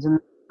ambitions and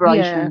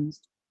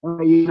aspirations.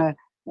 You know,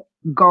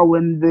 go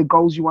and the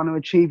goals you want to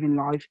achieve in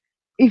life.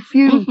 If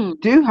you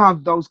do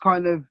have those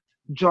kind of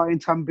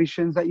giant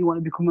ambitions that you want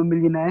to become a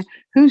millionaire,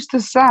 who's to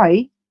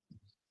say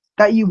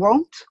that you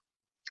won't?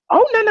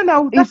 Oh,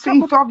 no. If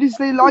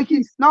obviously, like,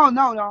 it's no, I'm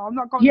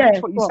not going to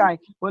watch what you say.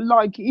 But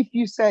like, if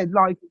you said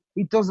like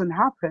it doesn't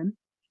happen,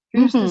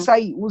 who's to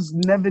say it was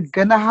never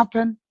gonna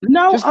happen?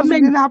 No, just because it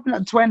didn't happen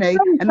at 20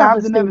 and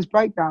have the nervous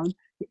breakdown.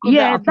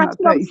 Yeah, that's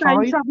what I'm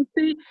saying,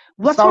 Travesty.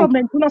 That's what I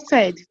meant when I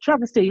said,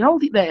 Travesty,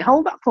 hold it there,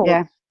 hold that thought.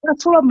 Yeah.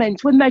 That's what I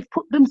meant when they've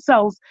put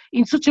themselves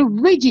in such a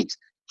rigid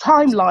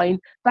timeline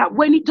that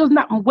when it doesn't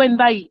happen, when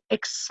they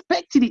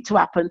expected it to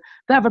happen,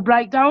 they have a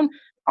breakdown.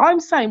 I'm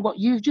saying what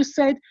you've just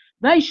said.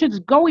 They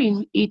should go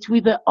in it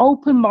with an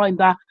open mind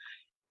that,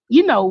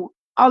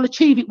 I'll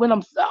achieve it when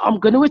I'm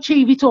going to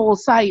achieve it all.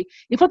 Say,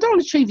 if I don't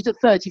achieve it at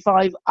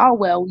 35, oh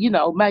well,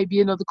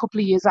 maybe another couple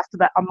of years after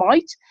that I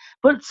might.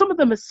 But some of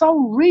them are so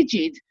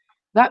rigid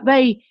that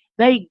they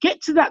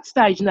get to that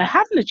stage and they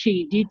haven't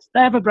achieved it.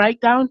 They have a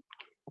breakdown.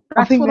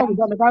 That's what I'm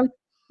on about.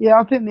 Yeah,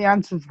 I think the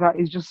answer to that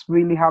is just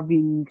really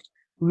having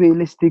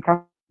realistic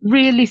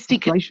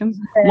aspirations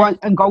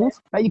and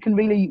goals that you can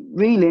really,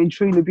 really and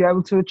truly be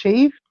able to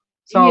achieve.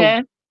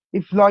 So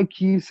if, like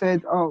you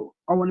said, oh,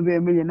 I want to be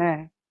a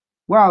millionaire.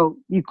 Well,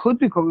 you could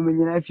become a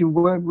millionaire if you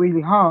work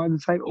really hard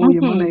and save all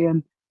your money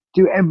and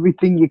do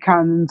everything you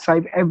can and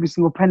save every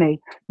single penny.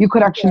 You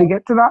could actually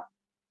get to that.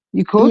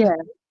 You could. Yeah.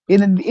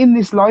 In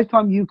this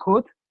lifetime, you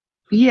could.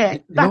 Yeah,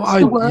 that's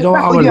the word.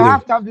 But you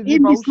have to have the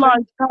devotion. In this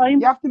lifetime.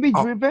 You have to be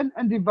driven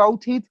and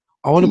devoted.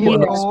 I want to put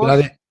another spin on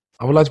it.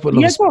 I would like to put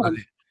another spin on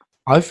it.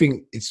 I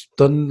think it's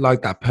done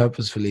like that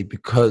purposefully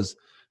because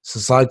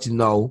society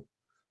know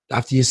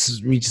after you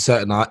reach a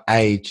certain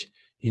age,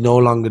 you no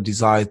longer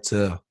desire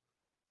to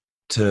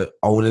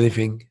own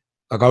anything.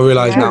 Like I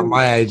realize now, at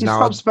my age you now,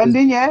 stop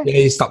spending. Yeah,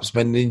 you stop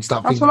spending. You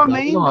stop. That's thinking, what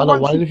I mean. I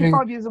don't want anything.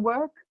 5 years of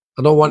work.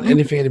 I don't want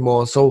anything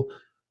anymore. So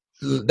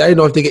they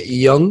know if they get you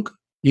young,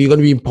 you're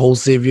gonna be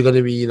impulsive. You're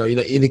gonna be, you're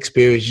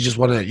inexperienced. You just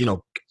want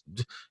to,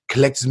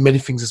 collect as many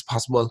things as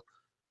possible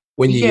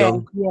when you're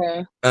young.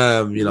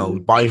 Yeah.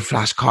 Buying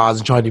flash cars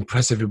and trying to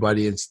impress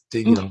everybody and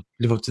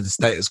live up to the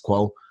status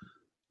quo.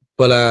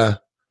 But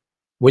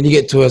when you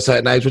get to a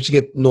certain age, once you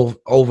get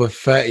over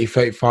 30,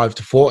 35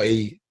 to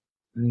 40,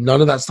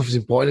 none of that stuff is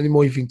important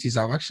anymore. You think to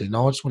yourself, actually,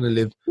 no, I just want to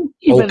live.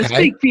 You better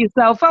speak for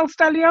yourself,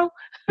 Stelio.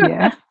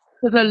 Yeah.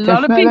 There's a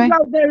lot of people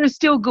out there who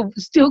still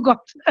got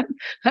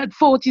at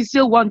 40,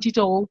 still want it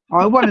all.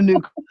 I want a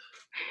new.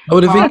 No,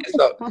 the thing is,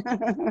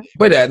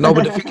 but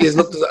the thing is,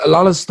 look, there's a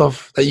lot of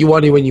stuff that you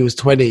wanted when you was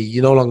 20,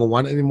 you no longer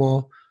want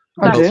anymore.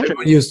 When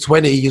you was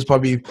 20, you was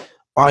probably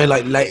buying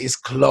like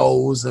latest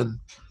clothes and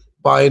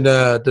buying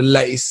the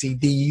latest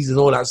CDs and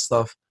all that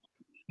stuff.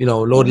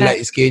 Load the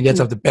latest gear. You have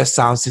to have the best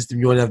sound system.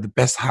 You want to have the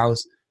best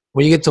house.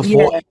 When you get to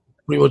 40,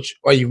 pretty much,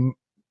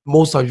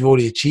 most times you've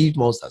already achieved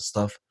most of that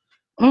stuff.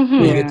 When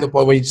you get to the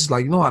point where you're just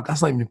like,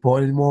 that's not even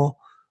important anymore.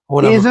 I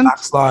want to have a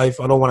relaxed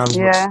life. I don't want to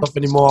have as much stuff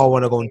anymore. I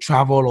want to go and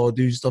travel or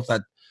do stuff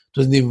that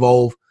doesn't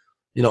involve,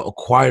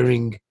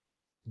 acquiring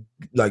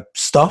like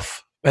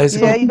stuff.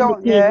 Basically. Yeah, you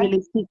don't. Yeah.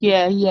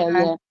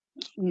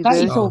 That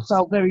is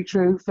also very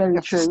true.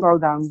 Very true. Slow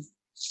down.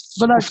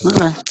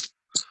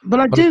 But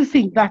I do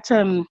think that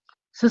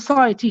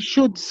society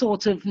should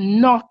sort of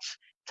not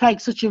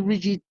take such a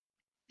rigid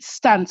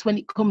stance when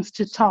it comes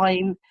to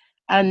time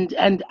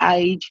and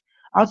age.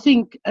 I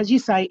think, as you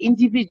say,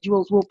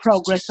 individuals will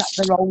progress at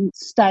their own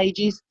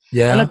stages.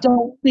 Yeah. And I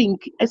don't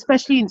think,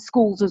 especially in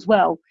schools as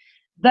well,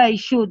 they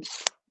should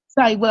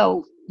say,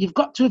 well, you've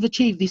got to have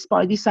achieved this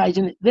by this age.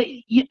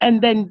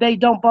 And then they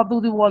don't bother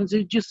the ones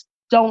who just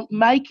don't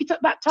make it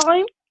at that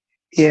time.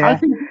 Yeah. I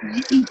think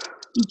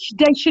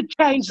they should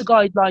change the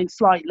guidelines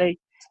slightly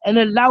and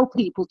allow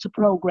people to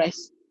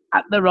progress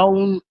at their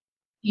own,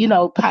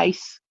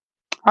 pace.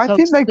 I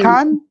think they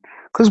can.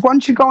 Because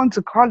once you go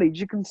into college,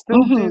 you can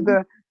still do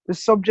Mhm. the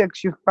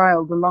subjects you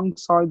failed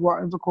alongside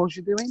whatever course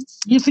you're doing.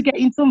 You're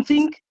forgetting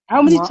something.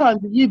 How many What?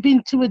 times have you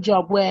been to a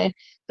job where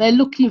they're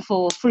looking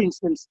for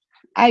instance,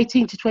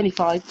 18 to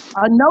 25?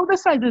 I know they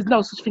say there's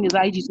no such thing as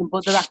ageism,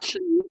 but they're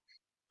actually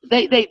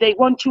they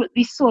want you at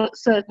this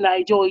certain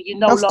age, or you're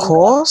no Of longer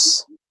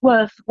course.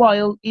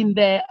 worthwhile in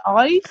their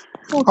eyes,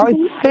 sort of I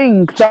thing.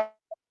 think that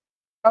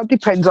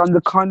depends on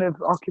the kind of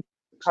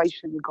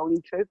occupation you're going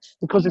into.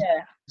 Because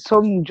Yeah,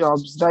 some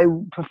jobs, they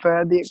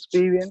prefer the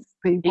experienced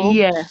people.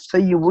 yeah, So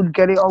you would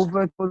get it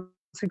over to a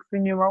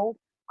 16-year-old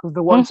because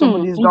they want hmm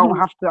somebody who don't hmm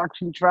have to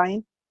actually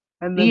train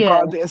and they've yeah,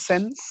 got a bit of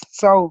sense.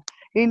 So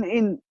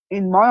in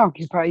my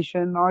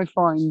occupation, I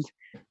find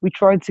we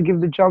try to give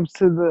the jobs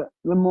to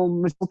the more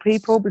mature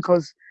people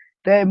because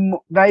they've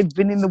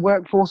been in the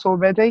workforce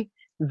already.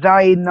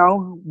 They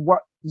know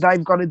what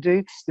they've got to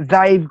do.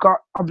 They've got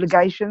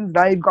obligations.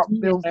 They've got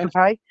bills yeah, to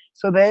pay.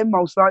 So they're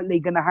most likely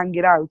going to hang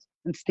it out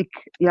and stick,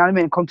 you know what I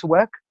mean, come to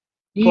work.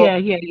 But yeah,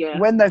 yeah, yeah.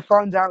 when they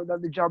find out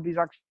that the job is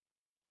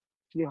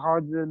actually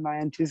harder than they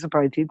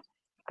anticipated,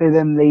 they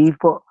then leave.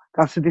 But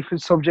that's a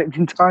different subject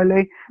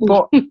entirely.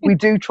 But we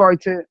do try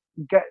to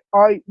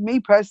me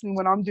personally,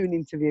 when I'm doing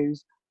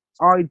interviews,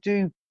 I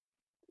do,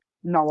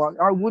 no,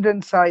 I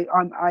wouldn't say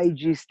I'm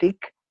ageistic,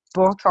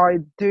 but I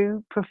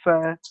do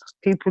prefer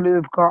people who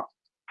have got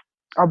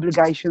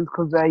obligations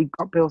because they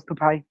got bills to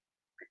pay.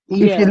 If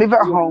you Yeah, live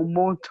at yeah, home,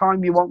 more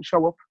time you won't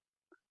show up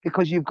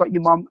because you've got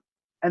your mum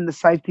and the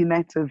safety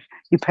net of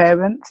your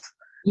parents.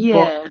 But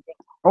yeah.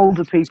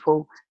 older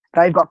people,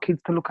 they've got kids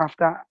to look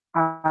after,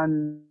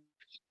 and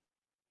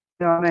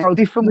you know what I mean? So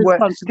different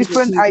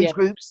Responsibilities, yeah. age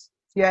groups,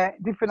 yeah,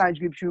 different age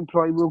groups you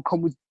employ will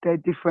come with their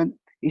different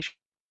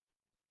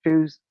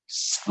issues.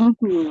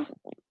 hmm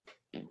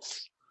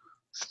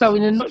So,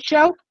 in a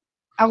nutshell,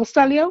 Al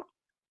Stalio?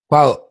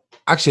 Well,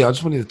 actually, I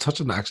just wanted to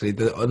touch on that. Actually,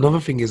 another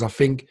thing is, I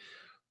think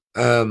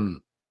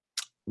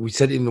we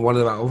said in one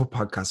of our other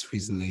podcasts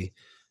recently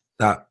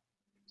that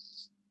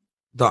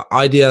the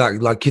idea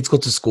that like kids go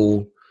to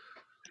school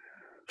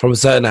from a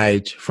certain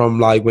age, from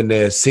like when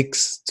they're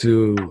 6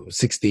 to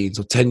 16,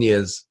 so 10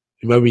 years,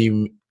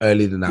 maybe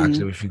earlier than that,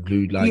 actually, if you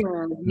include like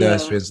Yeah, yeah.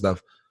 nursery and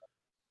stuff.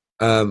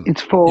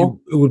 It's 4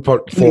 it would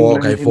probably in four,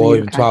 okay, England, in the 4,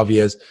 even UK. 12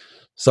 years.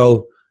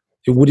 So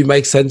would it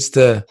make sense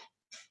to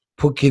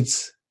put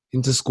kids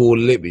into school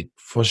a little bit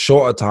for a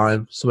shorter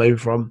time? So maybe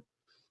from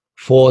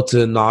 4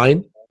 to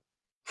 9,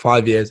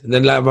 5 years, and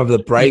then let them have the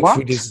break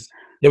through What? this.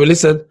 Yeah, but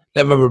listen,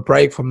 let them have a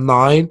break from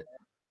 9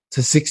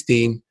 to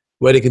 16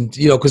 where they can,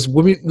 because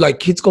women, like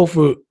kids go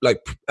through like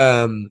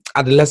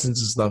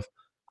adolescence and stuff.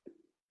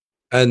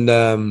 And,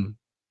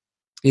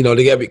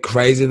 they get a bit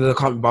crazy and they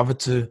can't be bothered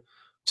to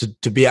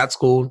be at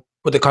school,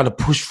 but they kind of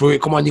push through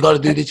it. Come on, you got to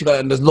do this.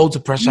 And there's loads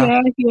of pressure.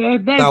 Yeah, yeah.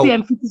 There's Now, the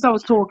emphasis I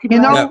was talking You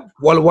about. yeah, know,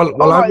 what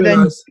all I right then.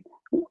 realized,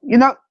 You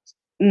know,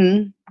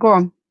 go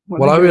on.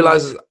 what I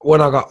realized is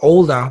when I got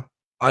older,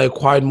 I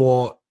acquired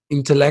more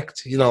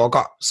intellect. I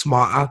got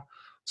smarter.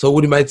 So it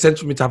would have made sense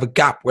for me to have a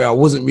gap where I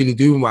wasn't really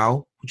doing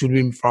well, which would have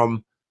been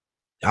from,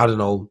 I don't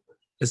know,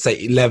 let's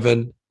say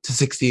 11 to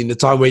 16, the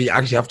time where you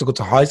actually have to go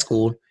to high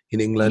school in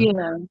England,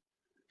 Yeah.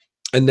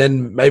 and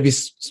then maybe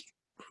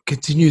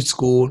continue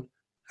school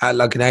at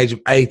like an age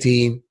of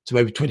 18 to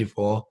maybe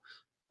 24.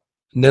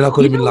 And then I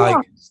could You have been know like,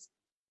 what?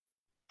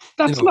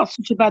 That's not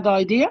such a bad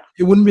idea.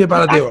 it wouldn't be a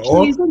bad It idea at actually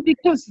all. isn't,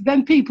 because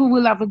then people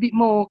will have a bit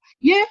more.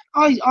 Yeah,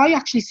 I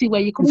actually see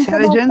where you're coming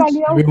from, Intelligence.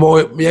 You'd Alfalio. be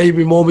more, you'd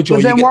be more mature.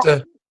 But You then get what?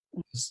 to,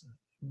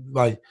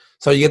 like,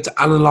 so you get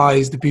to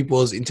analyze the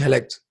people's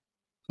intellect,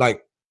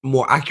 like,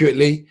 more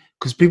accurately.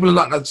 Because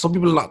some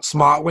people are not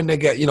smart when they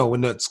get,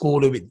 when they're at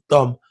school, they're a bit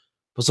dumb.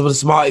 But some of the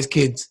smartest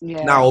kids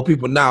Yeah, or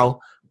people now,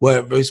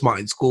 weren't very smart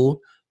in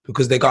school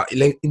because they got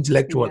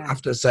intellectual yeah.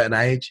 after a certain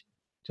age.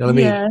 Do you know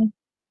what I mean? Yeah.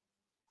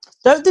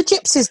 Don't the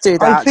gypsies do I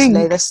that, actually?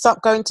 think They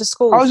stop going to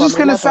school I was from just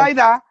going to 11. say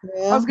that.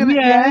 I was going to,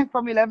 Yeah.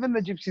 from 11,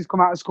 the gypsies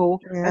come out of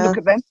school and Yeah. look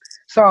at them.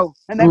 So,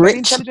 and they're very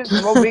Rich. intelligent.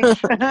 They're all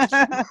rich. You know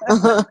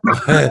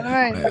what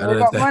I mean? I They've don't all know if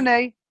got they-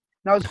 money.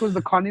 No, it's because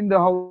they're conning the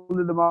whole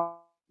of the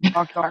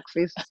market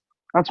access.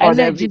 That's why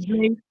they're rich.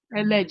 Allegedly.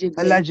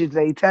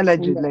 Allegedly, it's Yeah.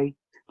 allegedly.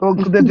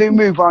 But they do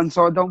move on,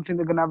 so I don't think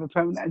they're going to have a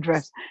permanent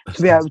address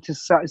to be able to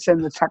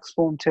send the tax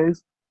form to.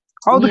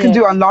 Oh, they can Yeah.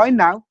 do it online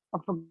now. I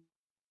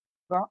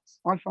forgot.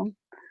 iPhone.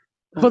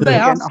 But they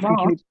are Again, I think you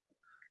smart. need,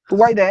 but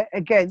wait there,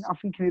 again, I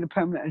think you need a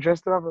permanent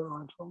address to have an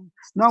iPhone.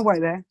 No, wait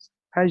there.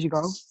 How's you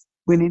go?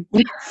 Winning.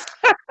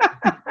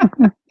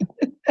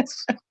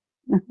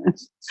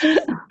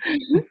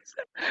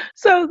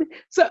 So,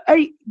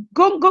 hey,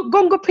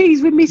 Gongo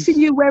Peas, we're missing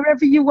you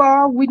wherever you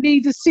are. We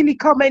need a silly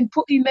comment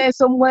put in there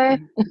somewhere.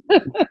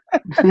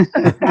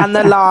 And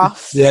the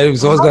laugh. Yeah, it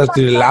was always going to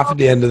do the laugh at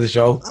the end of the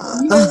show.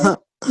 Yeah.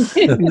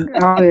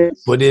 Oh, yeah.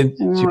 But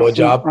it's your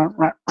job.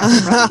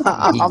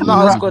 I'm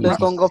not as good as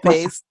Gongo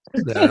Peas.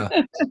 Yeah.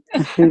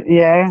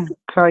 Yeah,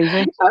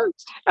 crazy.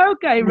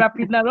 Okay,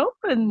 wrapping that up.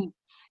 And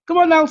come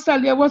on now,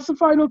 Salia, what's the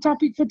final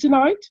topic for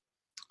tonight?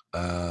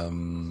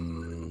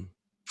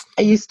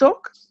 Are you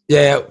stuck?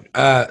 Yeah.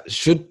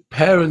 Should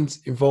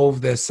parents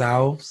involve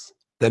themselves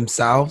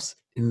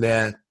in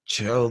their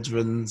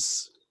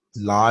children's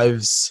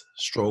lives,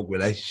 stroke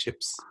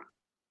relationships?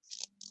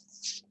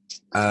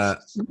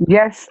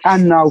 Yes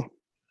and no.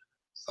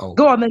 Oh,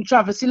 Go on then,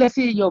 Travis. Let's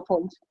hear your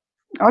point.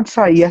 I'd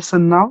say yes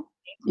and no.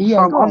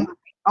 Yeah, So go on.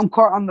 I'm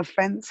quite on the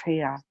fence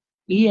here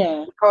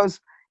Yeah. because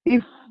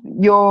if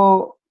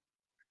your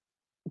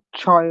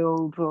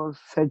child or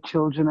said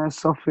children are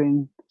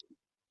suffering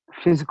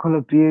physical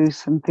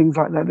abuse and things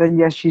like that, then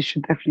yes, you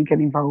should definitely get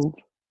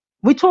involved.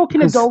 We're talking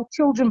Because adult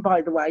children,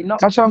 by the way, not.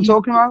 that's what I'm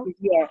talking about.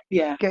 Yeah,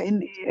 yeah.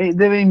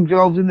 They're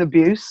involved in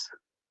abuse,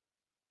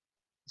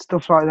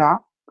 stuff like that.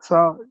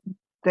 So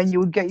then you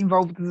would get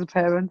involved as a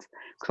parent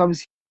because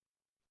obviously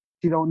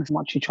you don't want to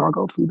watch your child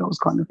go through those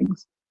kind of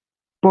things.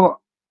 But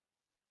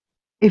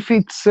if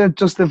it's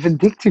just a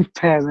vindictive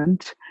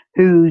parent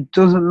who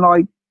doesn't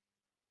like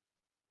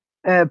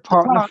a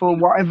partner for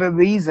whatever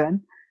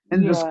reason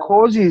and just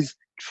causes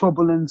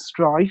trouble and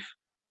strife,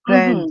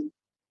 then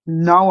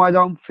no, I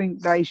don't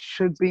think they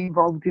should be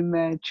involved in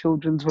their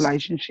children's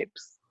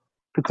relationships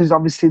because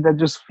obviously they're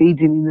just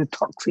feeding in the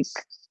toxic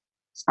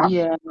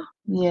Yeah,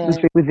 yeah.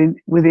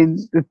 within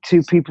the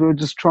two people who are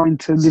just trying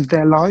to live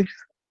their lives.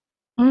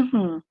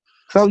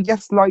 So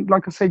yes,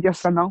 like I said,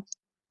 yes and no.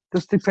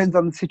 Just depends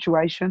on the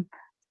situation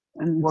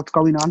and what's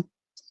going on.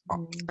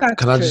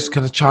 can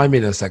I chime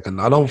in a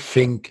second? I don't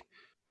think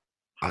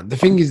the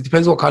thing is, it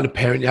depends what kind of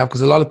parent you have,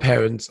 because a lot of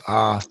parents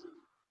are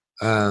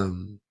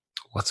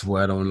what's the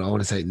word? I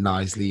want to say it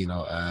nicely,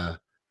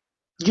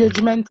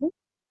 Judgmental,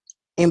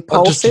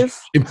 impulsive,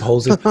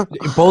 impulsive,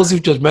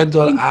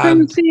 judgmental,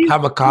 and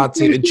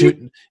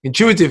kamikaze,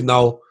 intuitive.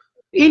 No,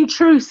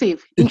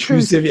 intrusive.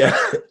 Yeah,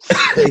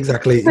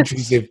 exactly,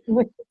 intrusive.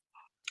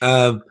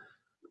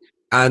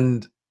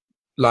 And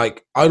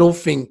like, I don't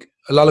think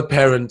a lot of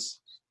parents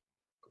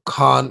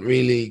can't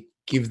really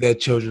give their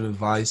children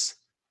advice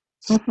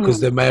because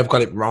they may have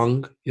got it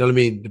wrong. You know what I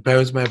mean? The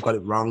parents may have got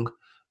it wrong.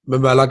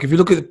 Remember, like, if you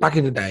look at it back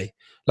in the day,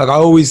 like I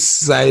always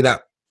say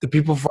that the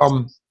people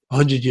from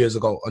 100 years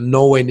ago are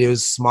nowhere near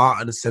as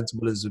smart and as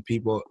sensible as the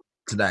people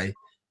today.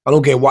 I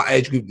don't care what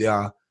age group they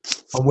are.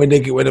 And when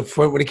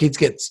the kids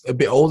get a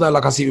bit older,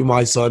 like I see with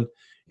my son,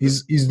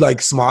 he's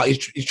like smart.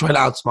 He's trying to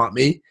outsmart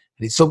me.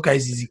 And in some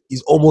cases,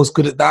 he's almost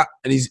good at that.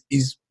 And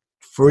he's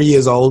 3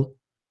 years old.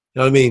 You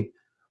know what I mean?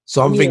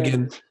 So I'm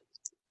thinking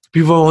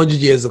people from 100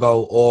 years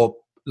ago, or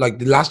like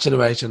the last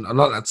generation, are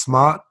not that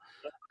smart.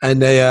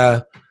 And they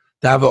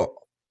have an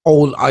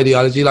old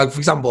ideology. Like, for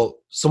example,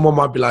 someone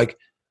might be like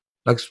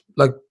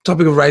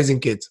topic of raising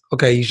kids.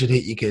 Okay, you should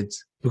hit your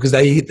kids because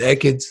they hit their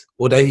kids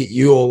or they hit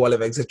you or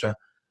whatever, etc.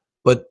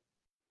 But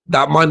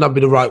that might not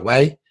be the right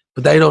way.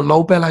 But they don't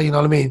know better. You know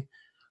what I mean?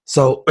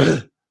 So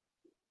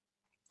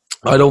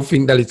I don't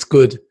think that it's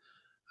good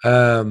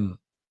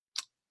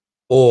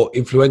or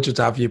influential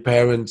to have your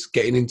parents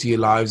getting into your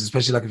lives,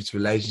 especially like if it's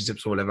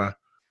relationships or whatever,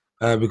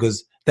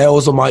 because they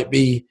also might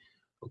be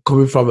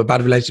coming from a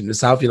bad relationship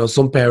themselves.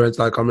 Some parents,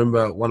 like I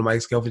remember one of my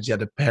ex-girlfriends, she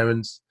had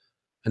parents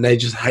and they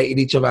just hated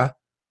each other.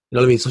 You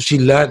know what I mean? So she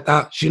learned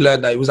that. She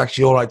learned that it was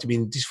actually all right to be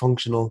in a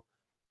dysfunctional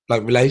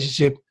like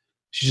relationship.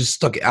 She just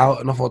stuck it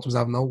out, and I thought to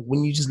myself, no,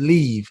 when you just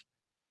leave.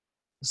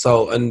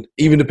 So, and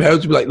even the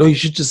parents would be like, no, you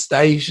should just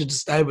stay. You should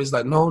just stay. But it's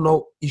like,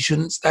 no, you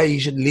shouldn't stay. You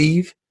should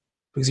leave.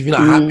 Because if you're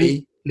not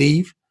happy,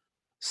 leave.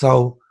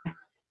 So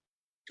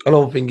I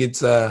don't think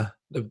it's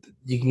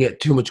you can get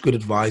too much good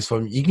advice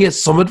from. You can get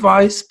some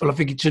advice, but I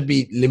think it should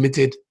be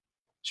limited. It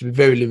should be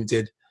very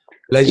limited.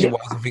 Relationship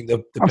wise, I think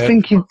the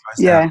parents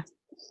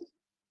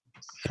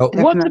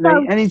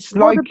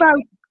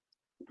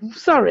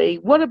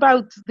What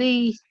about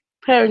the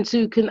parents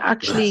who can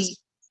actually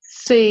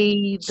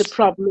see the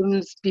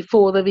problems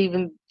before they've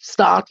even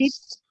started?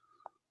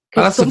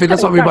 That's the thing.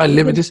 That's what I mean by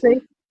limited.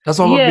 That's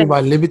what I mean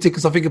by limited,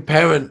 because I think a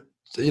parent,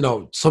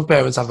 some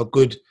parents have a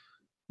good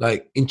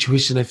like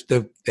intuition if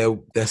their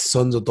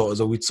sons or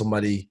daughters are with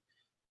somebody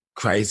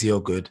crazy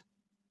or good.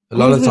 A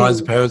lot of times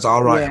the parents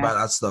are right about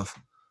that stuff.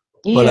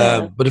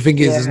 But the thing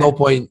is, there's no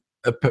point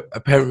a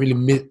parent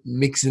really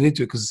mixing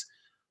into it, because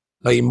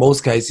like in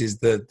most cases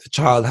the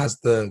child has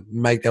to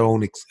make their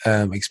own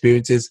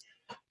experiences.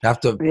 They have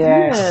to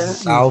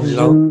themselves,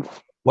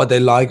 what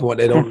they like and what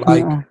they don't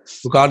like,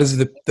 regardless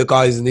if the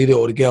guy's an idiot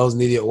or the girl's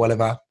an idiot or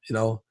whatever,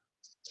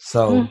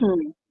 So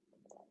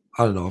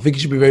I don't know. I think it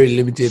should be very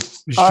limited.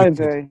 I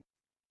agree.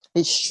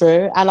 It's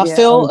true. And I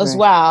feel as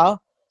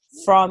well,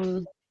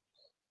 from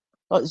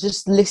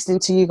just listening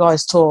to you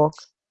guys talk,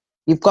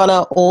 you've got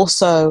to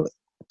also,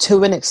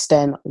 to an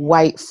extent,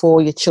 wait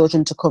for your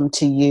children to come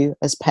to you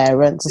as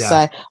parents and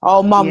say,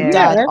 oh, mum,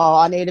 dad,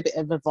 I need a bit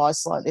of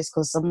advice like this,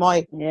 because I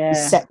might be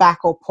set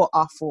back or put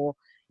off, or,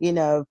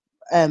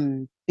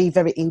 be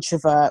very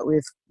introvert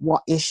with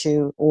what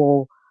issue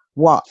or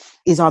what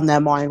is on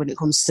their mind when it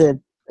comes to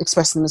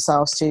expressing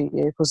themselves to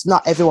you, because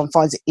not everyone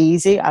finds it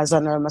easy, as I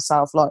know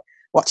myself, like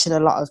watching a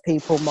lot of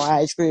people my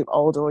age group,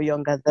 older or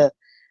younger, that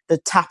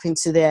tap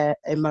into their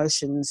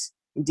emotions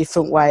in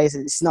different ways,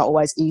 and it's not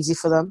always easy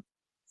for them.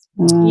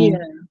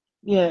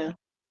 Yeah.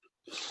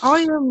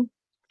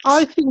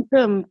 I think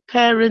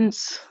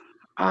parents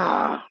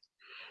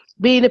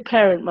being a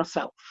parent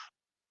myself,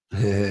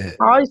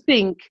 I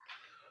think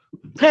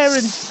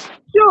parents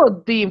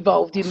should be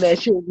involved in their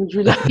children's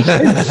relations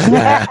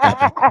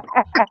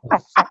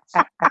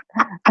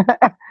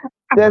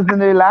There's the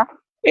new laugh.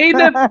 in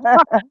a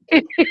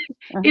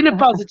in a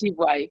positive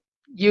way.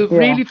 You Yeah.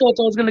 really thought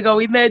I was going to go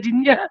in there,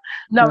 didn't you?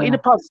 No, in Yeah. a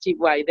positive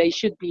way. They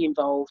should be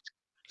involved.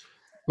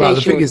 Well, They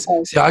the thing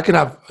should. is, I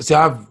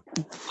have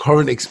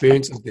current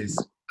experience of this,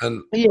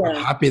 and I'm Yeah,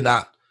 happy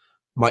that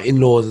my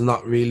in-laws are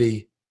not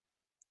really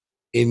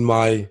in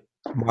my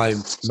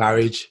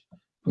marriage.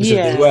 Because if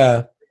they yeah,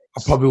 were,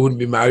 I probably wouldn't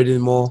be married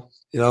anymore.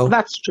 You know.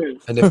 that's true.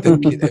 And if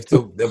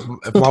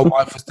my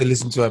wife was to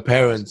listen to her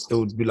parents, they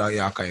would be like,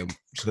 yeah, okay, I'm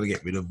just gonna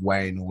get rid of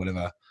Wayne or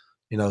whatever,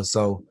 you know.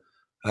 So,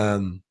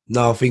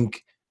 no, I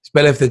think it's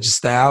better if they just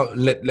stay out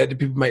and let the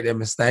people make their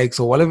mistakes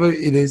or whatever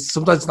it is.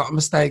 Sometimes it's not a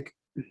mistake.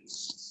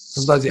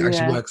 Sometimes it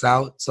actually Yeah. works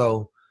out.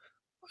 So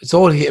it's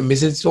all hit and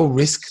miss. It's all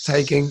risk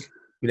taking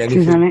with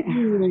anything. Isn't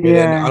it?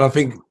 And I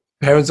think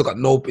parents have got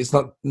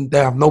they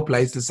have no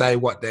place to say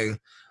what they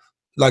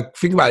like.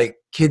 Think about it,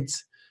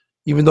 kids.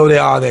 Even though they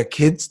are their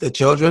kids, their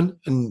children,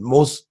 in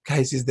most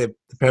cases, the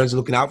parents are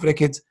looking out for their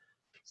kids.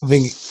 I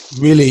think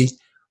really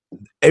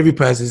every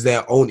person is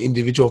their own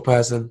individual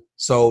person.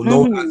 So no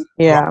one has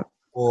Yeah.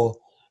 or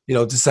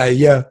to say,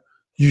 yeah,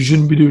 you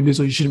shouldn't be doing this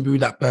or you shouldn't be with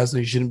that person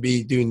or you shouldn't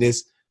be doing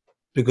this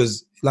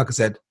because, like I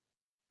said,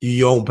 you're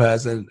your own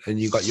person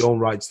and you got your own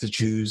rights to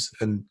choose.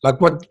 And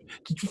like what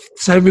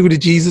same thing with the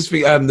Jesus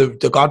thing,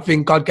 the God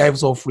thing. God gave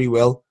us all free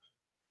will.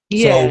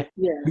 Yeah,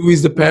 So who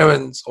is the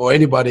parents or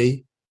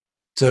anybody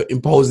to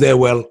impose their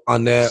will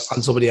on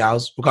somebody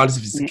else, regardless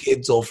if it's the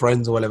kids or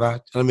friends or whatever. Do you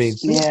know what I mean?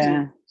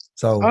 Yeah.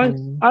 So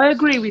I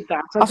agree with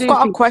that. I've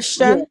got a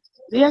question.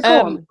 Yeah,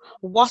 go on.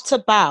 What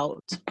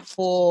about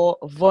for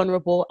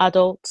vulnerable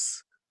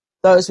adults,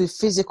 those with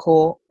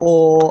physical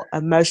or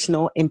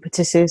emotional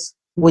impetuses?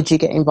 Would you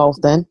get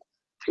involved then?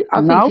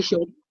 I think you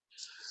should.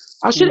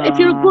 If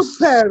you're a good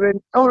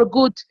parent or a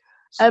good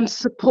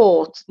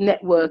support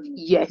network,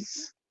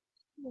 yes.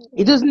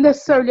 It doesn't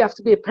necessarily have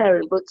to be a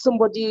parent, but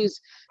somebody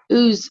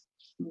who's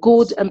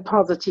good and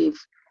positive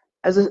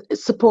as a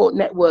support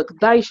network,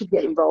 they should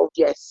get involved,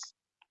 yes.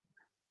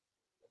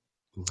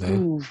 Okay.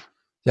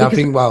 Yeah, because I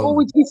think there'll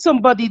always be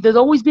somebody, there'll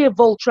always be a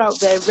vulture out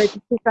there ready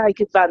to take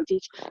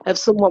advantage of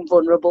someone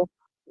vulnerable.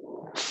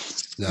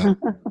 Yeah,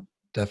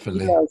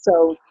 definitely. Yeah,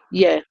 so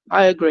yeah,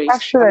 I agree.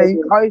 Actually,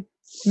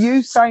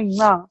 you saying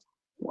that,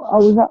 I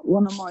was at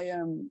one of my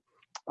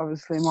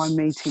obviously my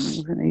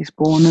meetings in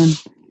Eastbourne,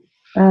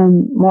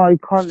 and my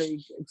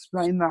colleague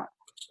explained that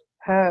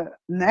her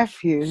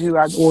nephew who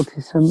had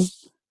autism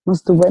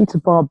must have went to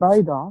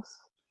Barbados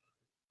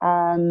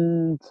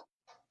and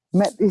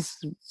met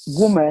this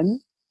woman.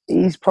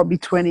 He's probably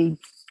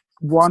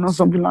 21 or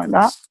something like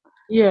that.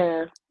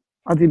 Yeah.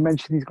 I did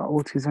mention he's got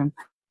autism.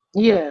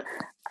 Yeah.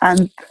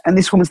 And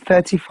this woman's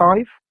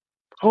 35.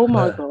 Oh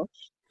my gosh.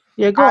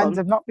 Yeah, go on.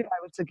 They've not been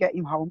able to get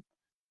him home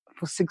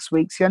for 6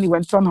 weeks. He only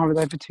went on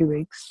holiday for 2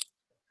 weeks.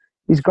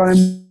 He's gone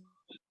and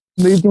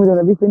moved him and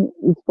everything.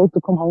 He's supposed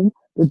to come home.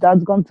 The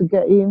dad's gone to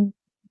get him.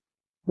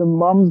 The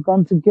mom's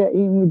gone to get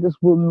him. He just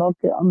will not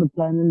get on the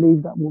plane and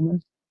leave that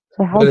woman.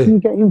 So how can you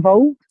get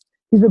involved?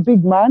 He's a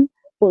big man.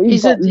 But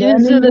he's an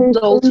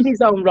adult in his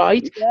own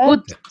right. Yeah.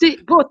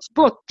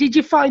 But did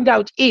you find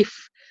out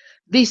if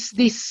this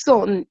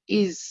son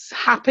is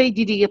happy?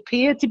 Did he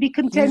appear to be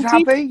contented? He's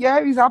happy.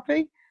 Yeah, he's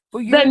happy.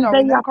 But then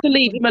you have to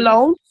leave him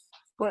alone.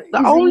 But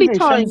the only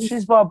time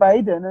she's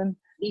Barbadian, and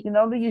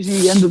they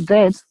usually end up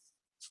dead.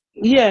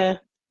 Yeah.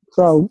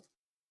 So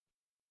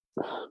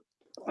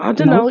I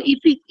don't know.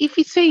 If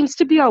he seems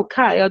to be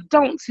okay, I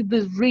don't see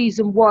the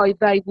reason why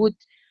they would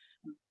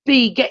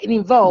be getting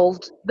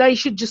involved. They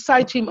should just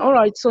say to him, all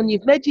right, son,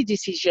 you've made your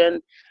decision.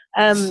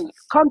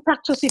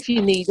 Contact us if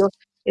you need us.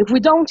 If we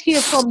don't hear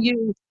from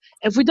you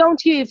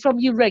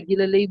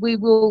regularly, we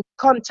will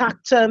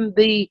contact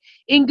the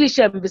English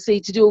embassy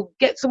to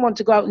get someone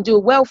to go out and do a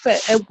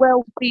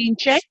well-being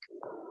check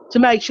to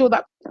make sure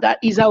that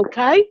is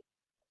okay.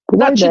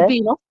 That should be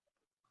enough.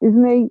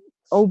 Isn't he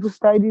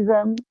overstayed his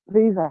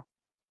visa?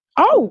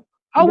 Oh,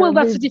 well,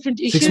 that's a different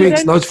issue. 6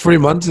 weeks, no, it's 3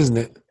 months, isn't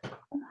it?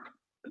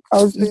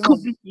 It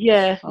could be,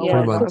 yeah.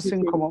 I've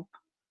seen come up.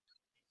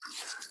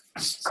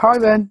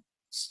 Kyron.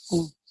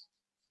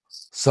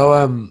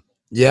 So,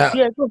 yeah.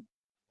 Yeah, good.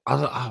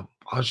 I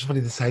just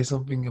wanted to say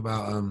something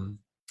about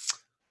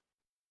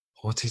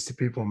autistic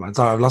people, man.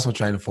 Sorry, I've lost my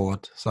train of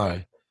thought. Sorry.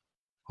 I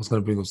was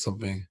going to bring up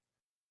something.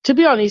 To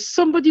be honest,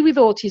 somebody with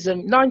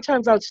autism, 9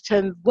 times out of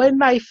 10, when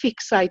they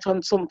fixate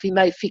on something,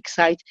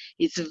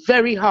 it's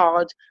very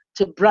hard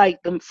to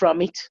break them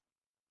from it.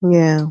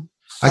 Yeah.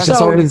 Actually,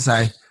 so, I didn't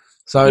say.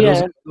 So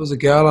there was a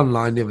girl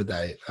online the other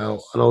day, an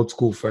old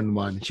school friend of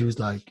mine, and she was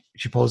like,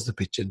 she posted a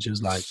picture and she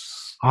was like,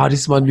 this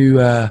is my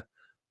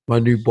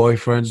new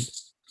boyfriend.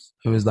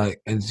 It was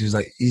like, and she was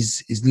like,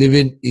 he's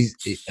living,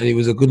 and he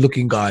was a good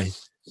looking guy,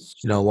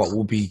 what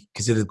will be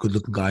considered a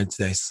good-looking guy in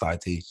today's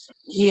society.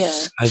 Yeah.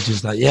 And she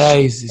was like, yeah,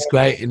 he's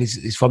great, and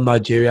he's from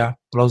Nigeria.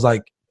 But I was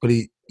like, but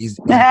he's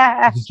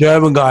a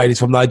German guy, and he's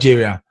from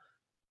Nigeria,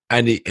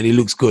 and he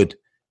looks good.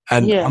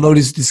 And I know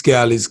this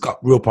girl has got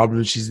real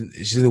problems. She's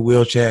in a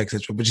wheelchair,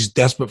 etc. But she's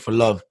desperate for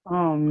love.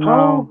 Oh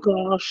no!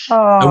 Oh gosh!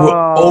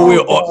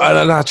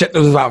 And I checked.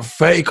 There was about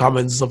 30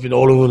 comments, something.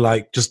 All of them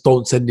like, just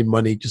don't send him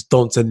money. Just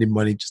don't send him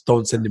money. Just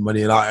don't send him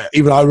money. And I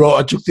took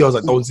I was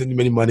like, don't send him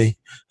any money.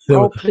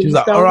 So she was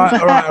like, all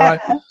right.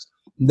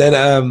 And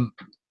then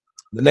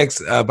the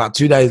next about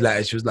 2 days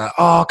later, she was like,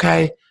 oh,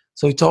 okay.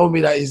 So he told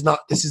me that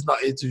this is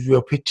not his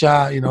real picture,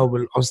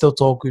 but I'm still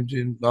talking to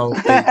him. No,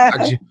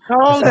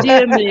 oh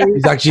dear me.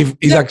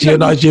 He's actually a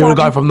Nigerian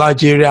guy from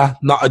Nigeria,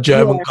 not a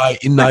German guy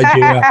in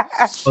Nigeria.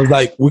 I was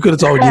like, we could have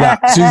told you that.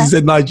 As soon as he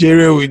said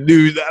Nigeria, we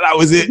knew that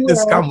was it. The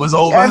scam was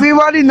over.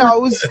 Everybody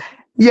knows.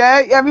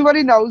 Yeah,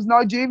 everybody knows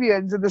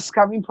Nigerians are the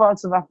scamming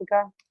parts of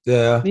Africa.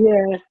 Yeah.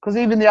 Yeah. Because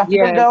even the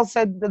African girl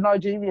said the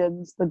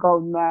Nigerians, they're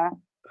going there.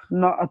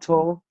 Not at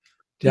all.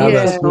 Yeah,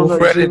 have school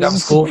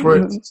for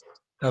it.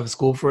 Have a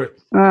school for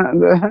it.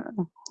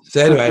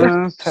 So anyway,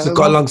 to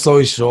cut a long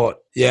story short,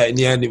 in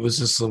the end it was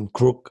just some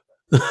crook.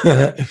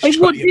 It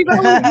would be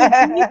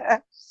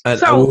and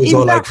so we was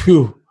all like,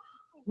 phew.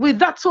 With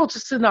that sort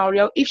of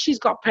scenario, if she's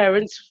got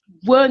parents,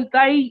 weren't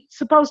they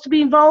supposed to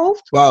be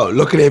involved? Well,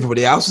 luckily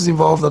everybody else was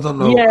involved. I don't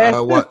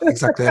know what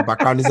exactly her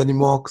background is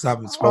anymore because I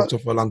haven't spoken to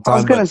her for a long time. I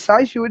was going to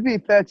say she would be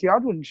 30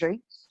 odd, wouldn't she?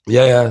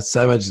 Yeah,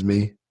 same age as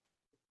me.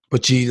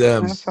 But she's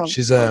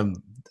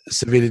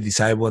severely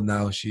disabled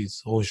now.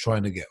 She's always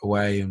trying to get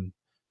away and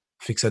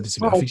fix her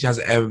disability. I think she has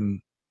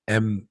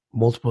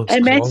multiple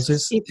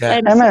sclerosis. MS. She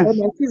has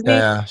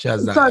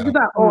that. It's either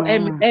that or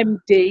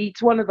MD.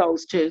 It's one of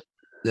those two.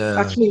 Yeah,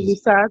 that's really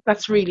sad.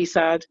 That's really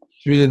sad.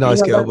 She's a really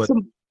nice girl, but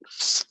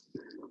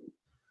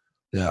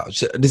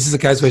this is a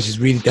case where she's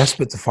really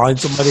desperate to find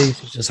somebody.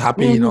 She's just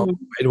happy, anyone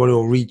who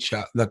will reach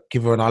out, like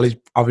give her an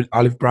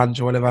olive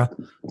branch or whatever.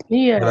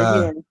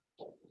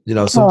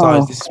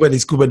 Sometimes this is when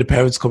it's good when the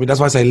parents come in. That's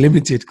why I say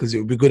limited, because it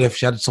would be good if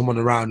she had someone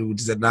around who would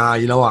just say, nah,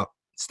 you know what,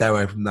 stay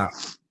away from that.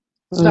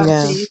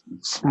 That's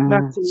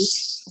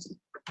it.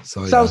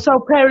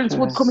 So parents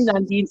would come in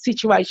handy in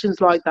situations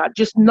like that,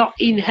 just not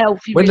in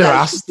healthy when they're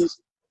asked.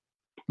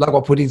 Like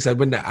what Pudding said,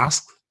 when they're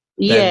asked,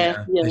 they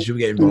should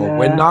get involved. Yeah.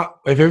 When not,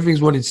 if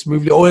everything's running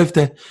smoothly, or if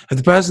the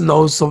person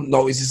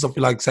notices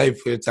something like, say,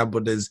 for example,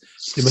 there's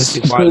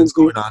domestic violence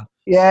going on.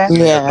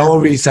 No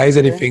one really says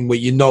anything, but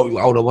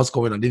what's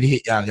going on? Did he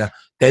hit? Yeah.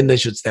 Then they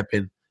should step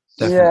in.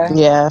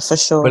 Definitely. Yeah, for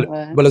sure.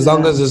 But as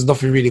long as there's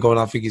nothing really going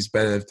on, I think it's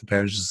better if the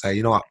parents just say,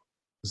 you know what,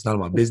 it's none of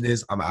my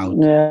business. I'm out.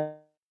 Yeah.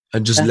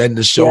 And just lend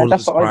the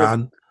shoulders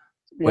around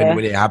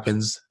when it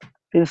happens.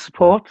 Be the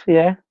support,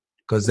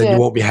 Because then you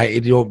won't be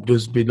hated. You won't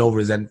just be no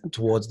resentment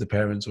towards the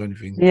parents or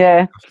anything.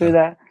 Yeah, true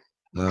that.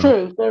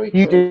 True, very true.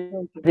 You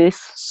do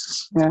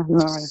this. Yeah,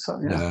 no,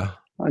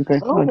 I agree.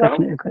 I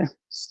definitely agree.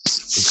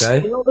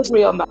 Okay. We all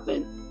agree on that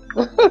then.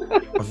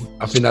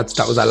 I think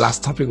that was our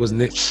last topic,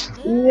 wasn't it?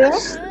 Yeah.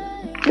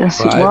 Yes,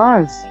 it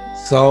was.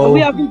 So we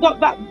haven't got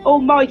that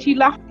almighty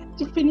laugh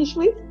to finish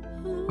with.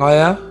 Oh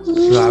yeah?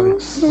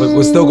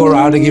 We'll still go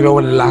around and give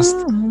everyone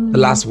the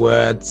last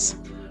words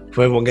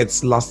before everyone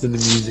gets lost in the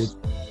music.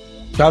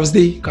 Travis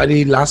D, got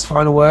any last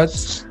final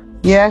words?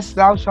 Yes,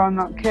 thou shalt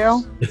not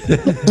kill.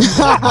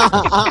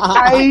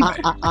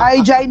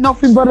 Age ain't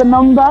nothing but a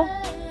number.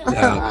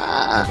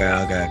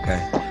 Okay.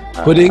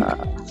 Pudding?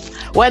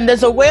 When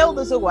there's a will,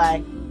 there's a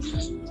way.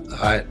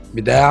 Alright,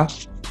 Medea?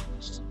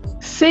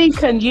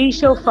 Seek and ye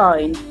shall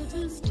find.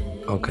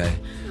 Okay,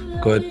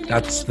 good.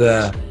 That's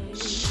a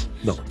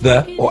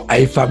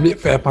Family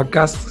Affair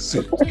podcast.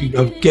 So,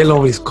 getting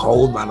over this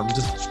cold, man. I've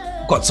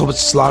got so much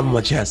slime on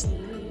my chest.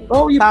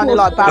 Oh, you sounded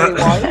like Barry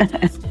White.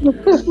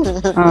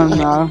 Oh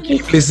no.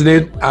 Keep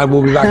listening, and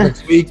we'll be back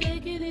next week.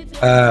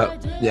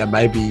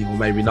 Maybe or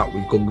maybe not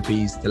with Gunga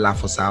Peas to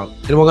laugh us out.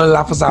 Anyone gonna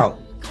laugh us out?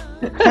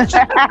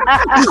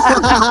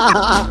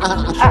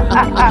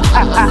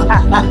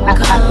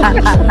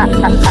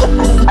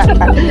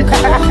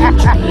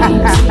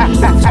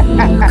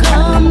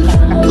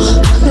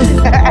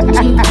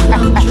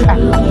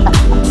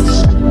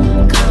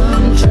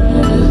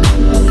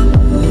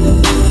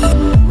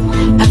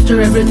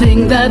 After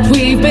everything that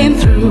we've been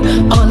through,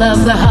 all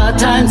of the hard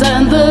times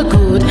and the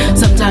good,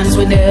 sometimes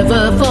we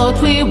never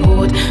thought we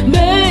would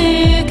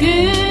make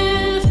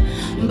it,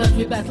 but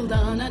we battled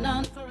on and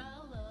on.